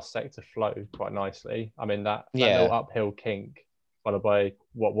made the last sector flow quite nicely. I mean, that little uphill kink followed by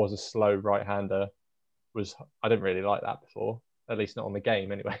what was a slow right-hander I didn't really like that before, at least not on the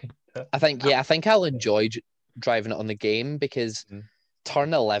game anyway. I think I'll enjoy driving it on the game because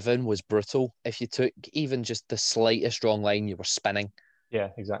turn 11 was brutal. If you took even just the slightest wrong line, you were spinning. Yeah,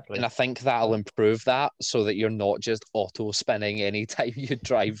 exactly. And I think that'll improve that so that you're not just auto spinning anytime you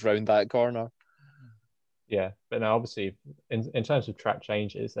drive round that corner. Yeah, but now obviously in terms of track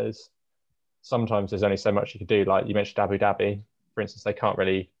changes, sometimes there's only so much you can do. Like you mentioned Abu Dhabi, for instance, they can't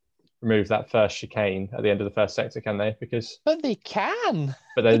really remove that first chicane at the end of the first sector, can they? But they can.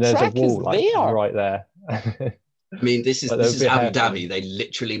 But then there's a wall right there. I mean, this is Abu Dhabi. They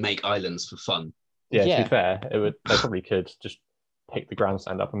literally make islands for fun. Yeah, to be fair, they probably could just pick the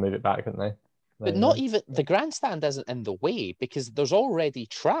grandstand up and move it back, couldn't they? But not even the grandstand isn't in the way because there's already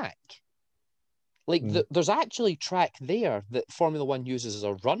track. Like there's actually track there that Formula One uses as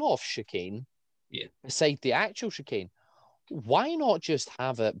a runoff chicane. Yeah. Beside the actual chicane. Why not just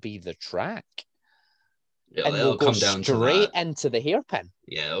have it be the track? Yeah, and we'll go straight into the hairpin.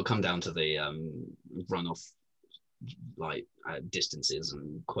 Yeah, it'll come down to the runoff distances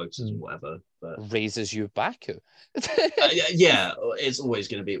and quotas and whatever. But raises you Baku. Yeah, it's always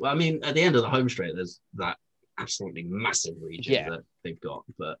going to be. Well, I mean, at the end of the home straight, there's that absolutely massive region that they've got.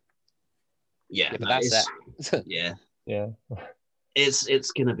 But but that's it. yeah.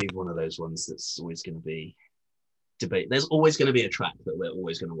 It's going to be one of those ones that's always going to be debate. There's always going to be a track that we're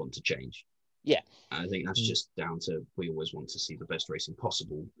always going to want to change. Yeah. And I think that's just down to we always want to see the best racing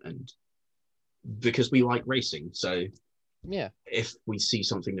possible, and because we like racing. So if we see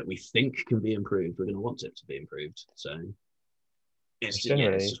something that we think can be improved, we're going to want it to be improved. So it's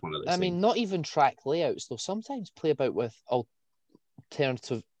just one of those things. Mean, not even track layouts, though. Sometimes play about with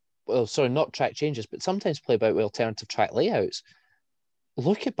alternative, not track changes, but sometimes play about with alternative track layouts.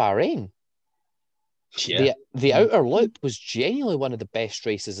 Look at Bahrain. Yeah. The outer loop was genuinely one of the best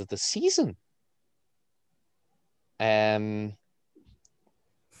races of the season.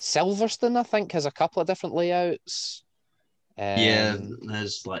 Silverstone, I think, has a couple of different layouts.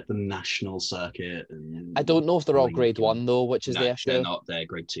 There's like the national circuit. And I don't know if they're all grade 1 though, which is the issue. They're not. They're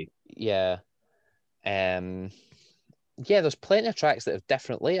grade 2. Yeah. There's plenty of tracks that have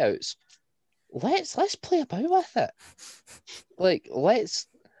different layouts. Let's play about with it. Like, let's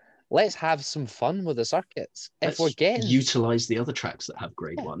have some fun with the circuits. If we're getting utilize the other tracks that have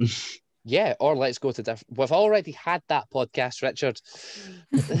grade 1. Yeah, or let's go to different. We've already had that podcast, Richard.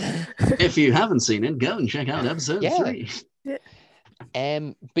 If you haven't seen it, go and check out episode 3.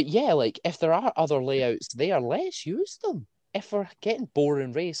 But yeah, like if there are other layouts there, let's use them. If we're getting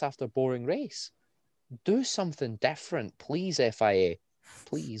boring race after boring race, do something different, please, FIA.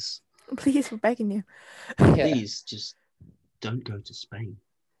 Please. Please, we're begging you. Please, just don't go to Spain.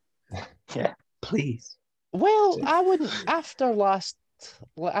 Yeah. Please. Well, I wouldn't,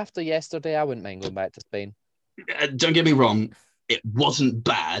 after yesterday, I wouldn't mind going back to Spain. Don't get me wrong, it wasn't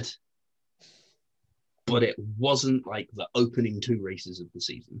bad, but it wasn't like the opening 2 races of the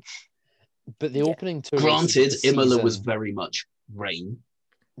season. But the opening 2 Granted, Imola was very much rain.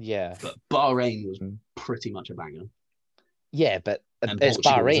 Yeah. But Bahrain was pretty much a banger. Yeah, but it's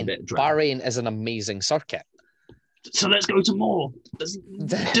Bahrain. Bahrain is an amazing circuit. So let's go to more. Let's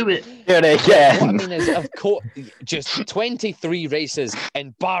do it. Do it again. What I mean is, of course, just 23 races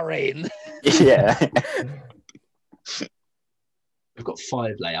in Bahrain. Yeah. We've got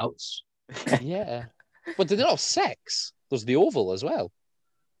 5 layouts. Yeah. But did they not have 6? There's the oval as well.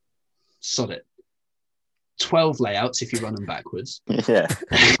 Sod it. 12 layouts if you run them backwards. Yeah.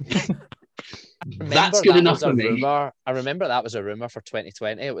 That's good enough for me. I remember that was a rumor for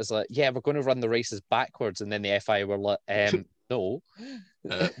 2020. It was like, yeah, we're going to run the races backwards, and then the FIA were like, no.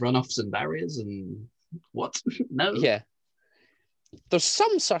 Runoffs and barriers and what? No. Yeah. There's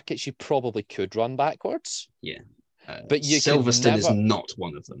some circuits you probably could run backwards. Yeah. But Silverstone is not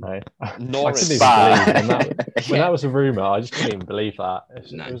one of them. No. Nor when that was a rumor, I just couldn't even believe that.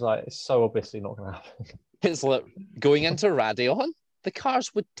 It was like, it's so obviously not going to happen. It's like going into Radion, the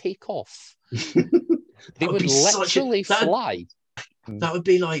cars would take off. They would literally fly. That would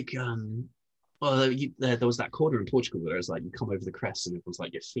be like, there was that corner in Portugal where it was like you come over the crest and it was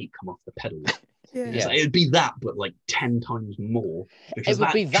like your feet come off the pedal. Yeah. Like, it would be that, but like 10 times more. It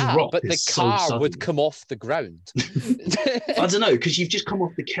would be that, but the car would come off the ground. I don't know, because you've just come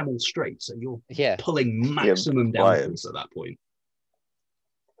off the Kemmel Straight, so you're pulling maximum downforce at that point.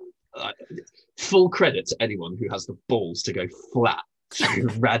 Full credit to anyone who has the balls to go flat through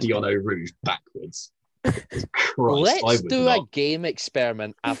Radion Rouge backwards. Christ, let's do a game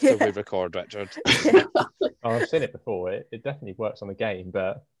experiment after we record, Richard. I've seen it before. It definitely works on the game,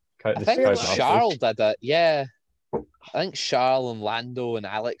 but I think Charles did it. Yeah, I think Charles and Lando and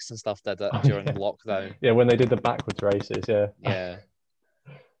Alex and stuff did it during lockdown. Yeah, when they did the backwards races. Yeah.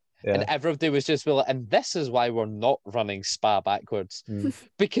 And everybody was just like, and this is why we're not running Spa backwards,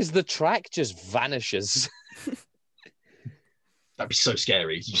 because the track just vanishes. That'd be so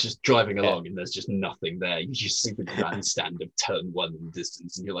scary. You're just driving along and there's just nothing there. You just see the grandstand of turn 1 in the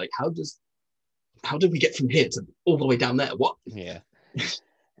distance, and you're like, how did we get from here to all the way down there? What? Yeah.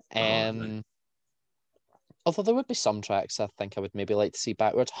 Although there would be some tracks I think I would maybe like to see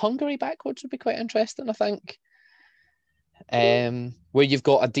backwards. Hungary backwards would be quite interesting, I think. Where you've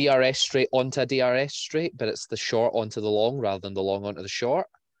got a DRS straight onto a DRS straight, but it's the short onto the long rather than the long onto the short.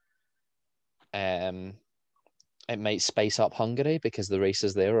 It might spice up Hungary because the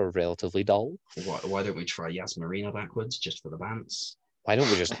races there are relatively dull. Why don't we try Yas Marina backwards just for the bants? Why don't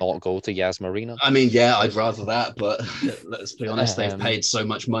we just not go to Yas Marina? I mean, yeah, I'd rather that, but let's be honest, they've paid so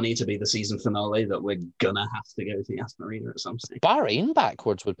much money to be the season finale that we're gonna have to go to Yas Marina at some stage. Bahrain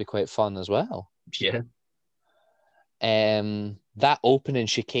backwards would be quite fun as well. Yeah. That opening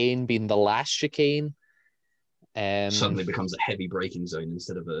chicane being the last chicane suddenly becomes a heavy braking zone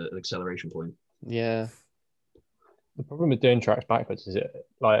instead of an acceleration point. Yeah. The problem with doing tracks backwards is it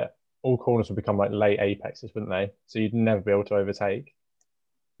like all corners would become like late apexes, wouldn't they? So you'd never be able to overtake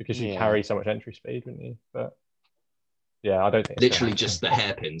because you carry so much entry speed, wouldn't you? But yeah, I don't think literally just the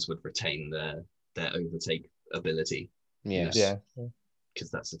hairpins would retain their overtake ability. Yeah. Yeah.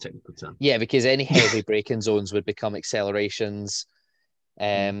 Because that's the technical term. Yeah, because any heavy braking zones would become accelerations.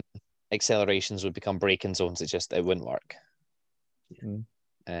 Accelerations would become braking zones. It wouldn't work.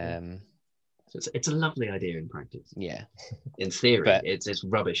 So it's a lovely idea in practice. Yeah. In theory, but it's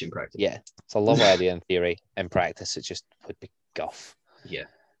rubbish in practice. Yeah, it's a lovely idea in theory. In practice, it just would be guff. Yeah.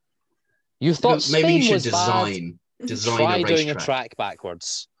 You thought maybe you should was design Try doing a track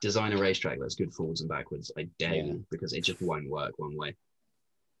backwards. Design a racetrack that's good forwards and backwards. I dare you, because it just won't work one way.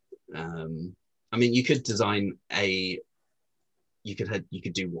 I mean, you could design you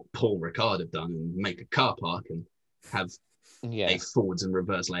could do what Paul Ricard have done and make a car park and have a forwards and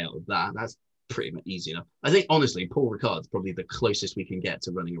reverse layout of that. That's pretty much easy enough. I think, honestly, Paul Ricard's probably the closest we can get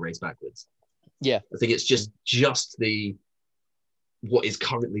to running a race backwards. Yeah. I think it's just what is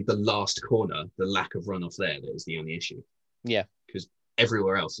currently the last corner, the lack of runoff there, that is the only issue. Yeah. Because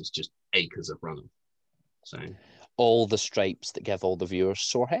everywhere else is just acres of runoff. So all the stripes that give all the viewers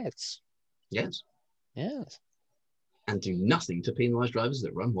sore heads. Yes. Yes. And do nothing to penalise drivers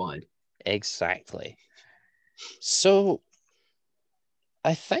that run wide. Exactly. So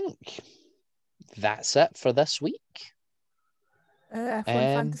I think that's it for this week. F1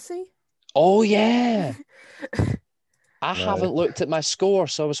 Fantasy? Oh, yeah. I haven't looked at my score,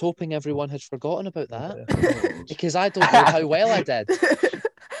 so I was hoping everyone had forgotten about that. Because I don't know how well I did.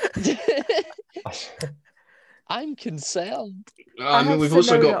 I'm concerned. I mean, we've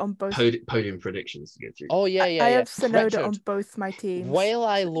also got podium predictions to get through. Oh, yeah. I have Sonoda on both my teams. While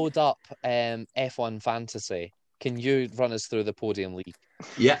I load up F1 Fantasy, can you run us through the podium league?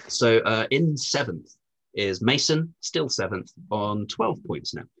 Yeah, so in 7th is Mason, still 7th, on 12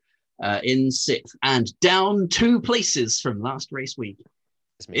 points now. In 6th, and down 2 places from last race week,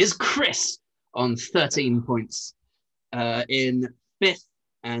 is Chris on 13 points. In 5th,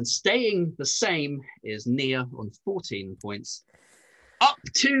 and staying the same, is Nia on 14 points. Up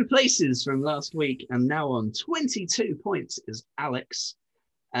 2 places from last week, and now on 22 points is Alex.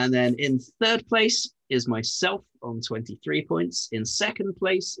 And then in 3rd place is myself on 23 points. In 2nd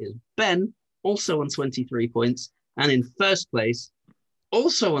place is Ben, also on 23 points. And in 1st place,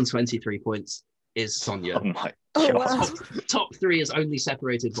 also on 23 points, is Sonia. Oh my God. Wow. Top 3 is only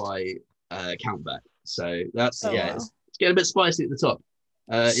separated by countback. So that's, it's getting a bit spicy at the top.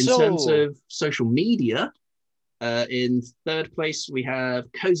 In terms of social media, in 3rd place, we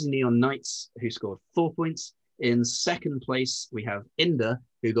have Cozy Neon Knights, who scored 4 points. In 2nd place, we have Inda,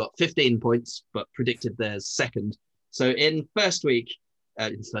 who got 15 points, but predicted theirs 2nd. So in first place,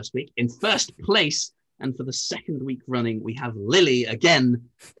 and for the 2nd week running, we have Lily again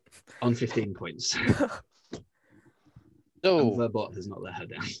on 15 points. So Verbot has not let her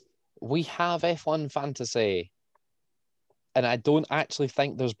down. We have F1 Fantasy. And I don't actually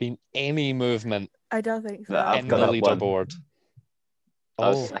think there's been any movement I don't think so. No, in the leaderboard. I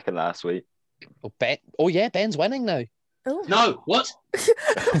was second last week. Ben's winning now. Oh. No, what?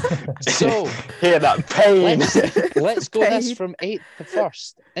 So hear that pain. Let's go this from 8th to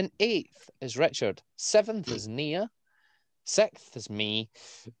 1st. In 8th is Richard. 7th is Nia. 6th is me.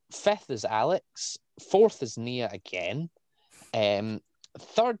 5th is Alex. 4th is Nia again.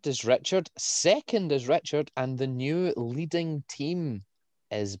 3rd is Richard. 2nd is Richard. And the new leading team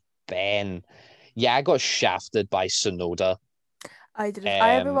is Ben. Yeah, I got shafted by Sonoda. I did.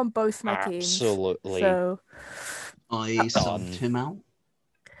 I have him on both my teams. Absolutely. So I subbed him out.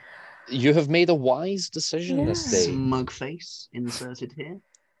 You have made a wise decision this day. Smug face inserted here.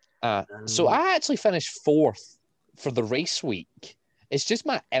 So I actually finished 4th for the race week. It's just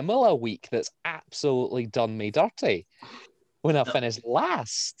my Imola week that's absolutely done me dirty when I finished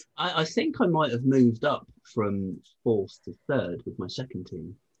last. I think I might have moved up from 4th to 3rd with my second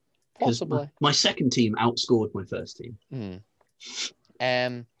team. Possibly. My second team outscored my first team.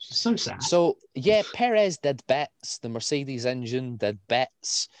 So sad. So, yeah, Perez did bits. The Mercedes engine did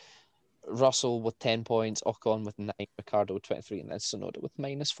bits. Russell with 10 points. Ocon with 9. Ricciardo with 23. And then Tsunoda with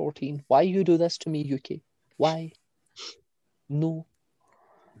minus 14. Why you do this to me, Yuki? Why? No.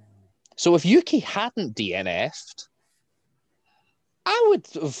 So if Yuki hadn't DNF'd, I would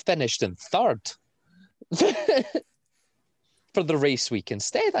have finished in 3rd for the race week.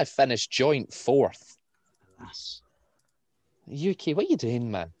 Instead, I finished joint 4th. Alas. Yuki, what are you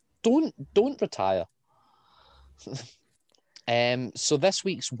doing, man? Don't retire. So this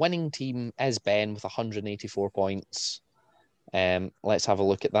week's winning team is Ben with 184 points. Let's have a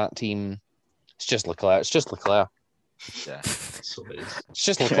look at that team. It's just Leclerc. Yeah, so it is. It's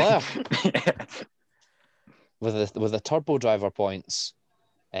just Leclerc. with the turbo driver points,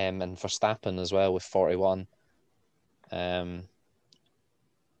 and Verstappen as well with 41.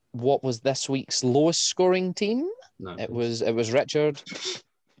 What was this week's lowest scoring team? No, it was Richard.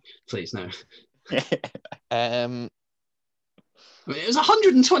 Please no. I mean, it was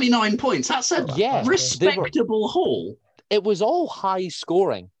 129 points. That's a respectable haul. It was all high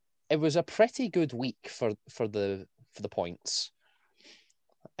scoring. It was a pretty good week for the points.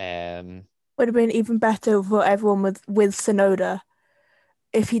 Would have been even better for everyone with Sonoda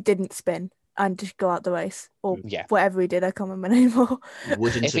if he didn't spin. and just go out the race or whatever he did. I can't remember anymore.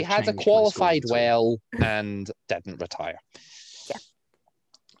 If he had qualified well and didn't retire.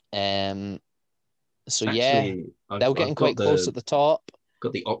 Yeah. So actually, they were getting quite close at the top.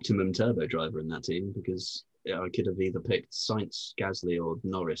 Got the optimum turbo driver in that team because I could have either picked Sainz, Gasly, or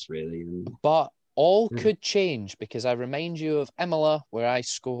Norris, really. But all could change because I remind you of Imola, where I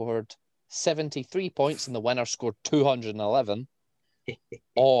scored 73 points and the winner scored 211,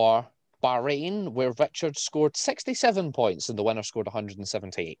 or Bahrain, where Richard scored 67 points and the winner scored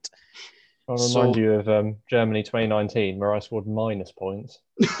 178. I'll remind you of Germany 2019, where I scored minus points.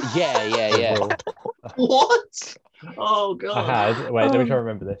 Yeah. What? Oh, God. Let me try to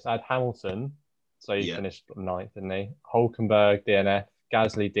remember this. I had Hamilton, so he finished ninth, didn't he? Hulkenberg, DNF.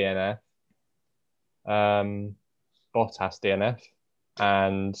 Gasly, DNF. Bottas, DNF.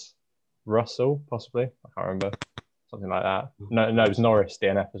 And Russell, possibly. I can't remember. Something like that. No, it was Norris,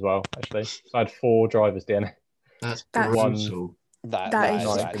 DNF as well, actually. So I had 4 drivers, DNF. That's brutal. That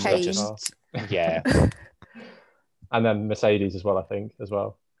is pain. Yeah. And then Mercedes as well, I think, as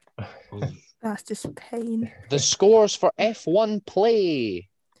well. That's just pain. The scores for F1 play,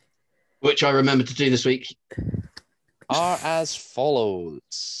 which I remembered to do this week, are as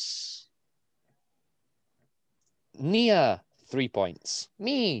follows. Nia, 3 points.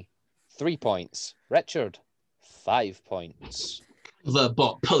 Me, 3 points. Richard, 5 points. The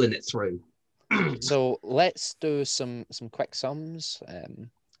bot pulling it through. So let's do some quick sums.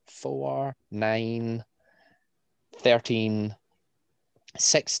 4, 9, 13,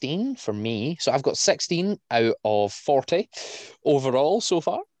 16 for me. So I've got 16 out of 40 overall so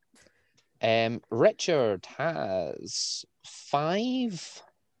far. Richard has 5,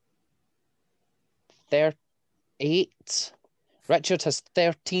 8. Richard has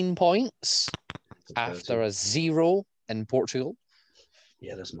 13 points after a 0 in Portugal.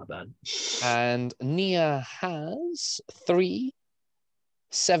 Yeah, that's not bad. And Nia has 3,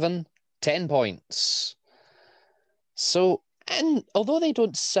 7, 10 points. So, and although they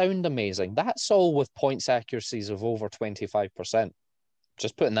don't sound amazing, that's all with points accuracies of over 25%.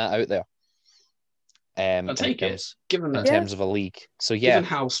 Just putting that out there. I'll take it. Given that, in terms of a league. So, given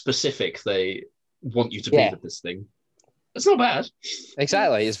how specific they want you to be with this thing, it's not bad.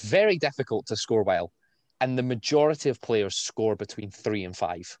 Exactly. It's very difficult to score well. And the majority of players score between 3 and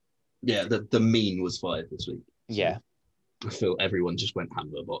 5. Yeah, the mean was 5 this week. Yeah. I feel everyone just went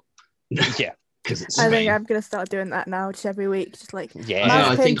Hammerbot. Yeah. Because it's I think I'm going to start doing that now, just every week. Just like,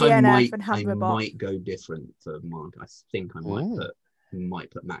 I think I might go different for Mark. I think I might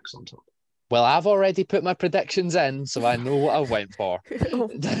put Max on top. Well, I've already put my predictions in, so I know what I went for.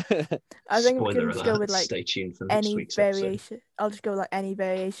 I think we can just go with like stay tuned for any variation. I'll just go with like any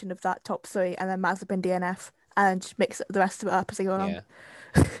variation of that top 3, and then Mazepin DNF, and just mix the rest of it up as I go along.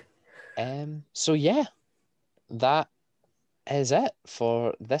 So that is it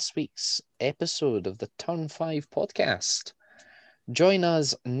for this week's episode of the Turn 5 podcast. Join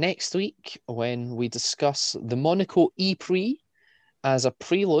us next week when we discuss the Monaco E-Prix as a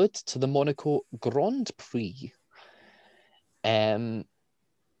prelude to the Monaco Grand Prix.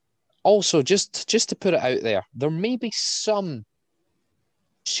 Also, just to put it out there may be some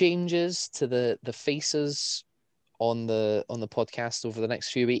changes to the faces on the podcast over the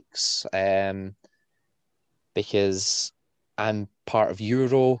next few weeks, because I'm part of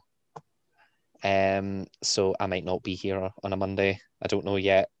Euro, so I might not be here on a Monday. I don't know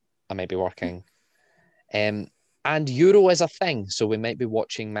yet. I might be working. And Euro is a thing, so we might be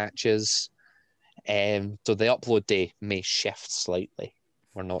watching matches. So the upload day may shift slightly.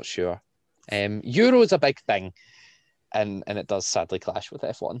 We're not sure. Euro is a big thing, and it does sadly clash with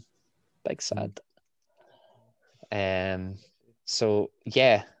F1. Big sad. So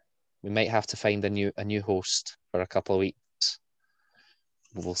we might have to find a new host for a couple of weeks.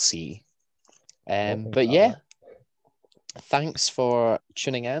 We'll see. But thanks for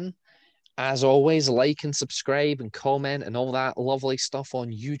tuning in. As always, like and subscribe and comment and all that lovely stuff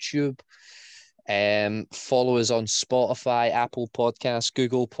on YouTube. Follow us on Spotify, Apple Podcasts,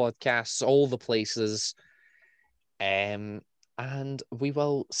 Google Podcasts, all the places. And we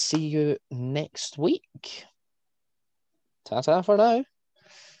will see you next week. Ta-ta for now.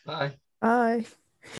 Bye. Bye.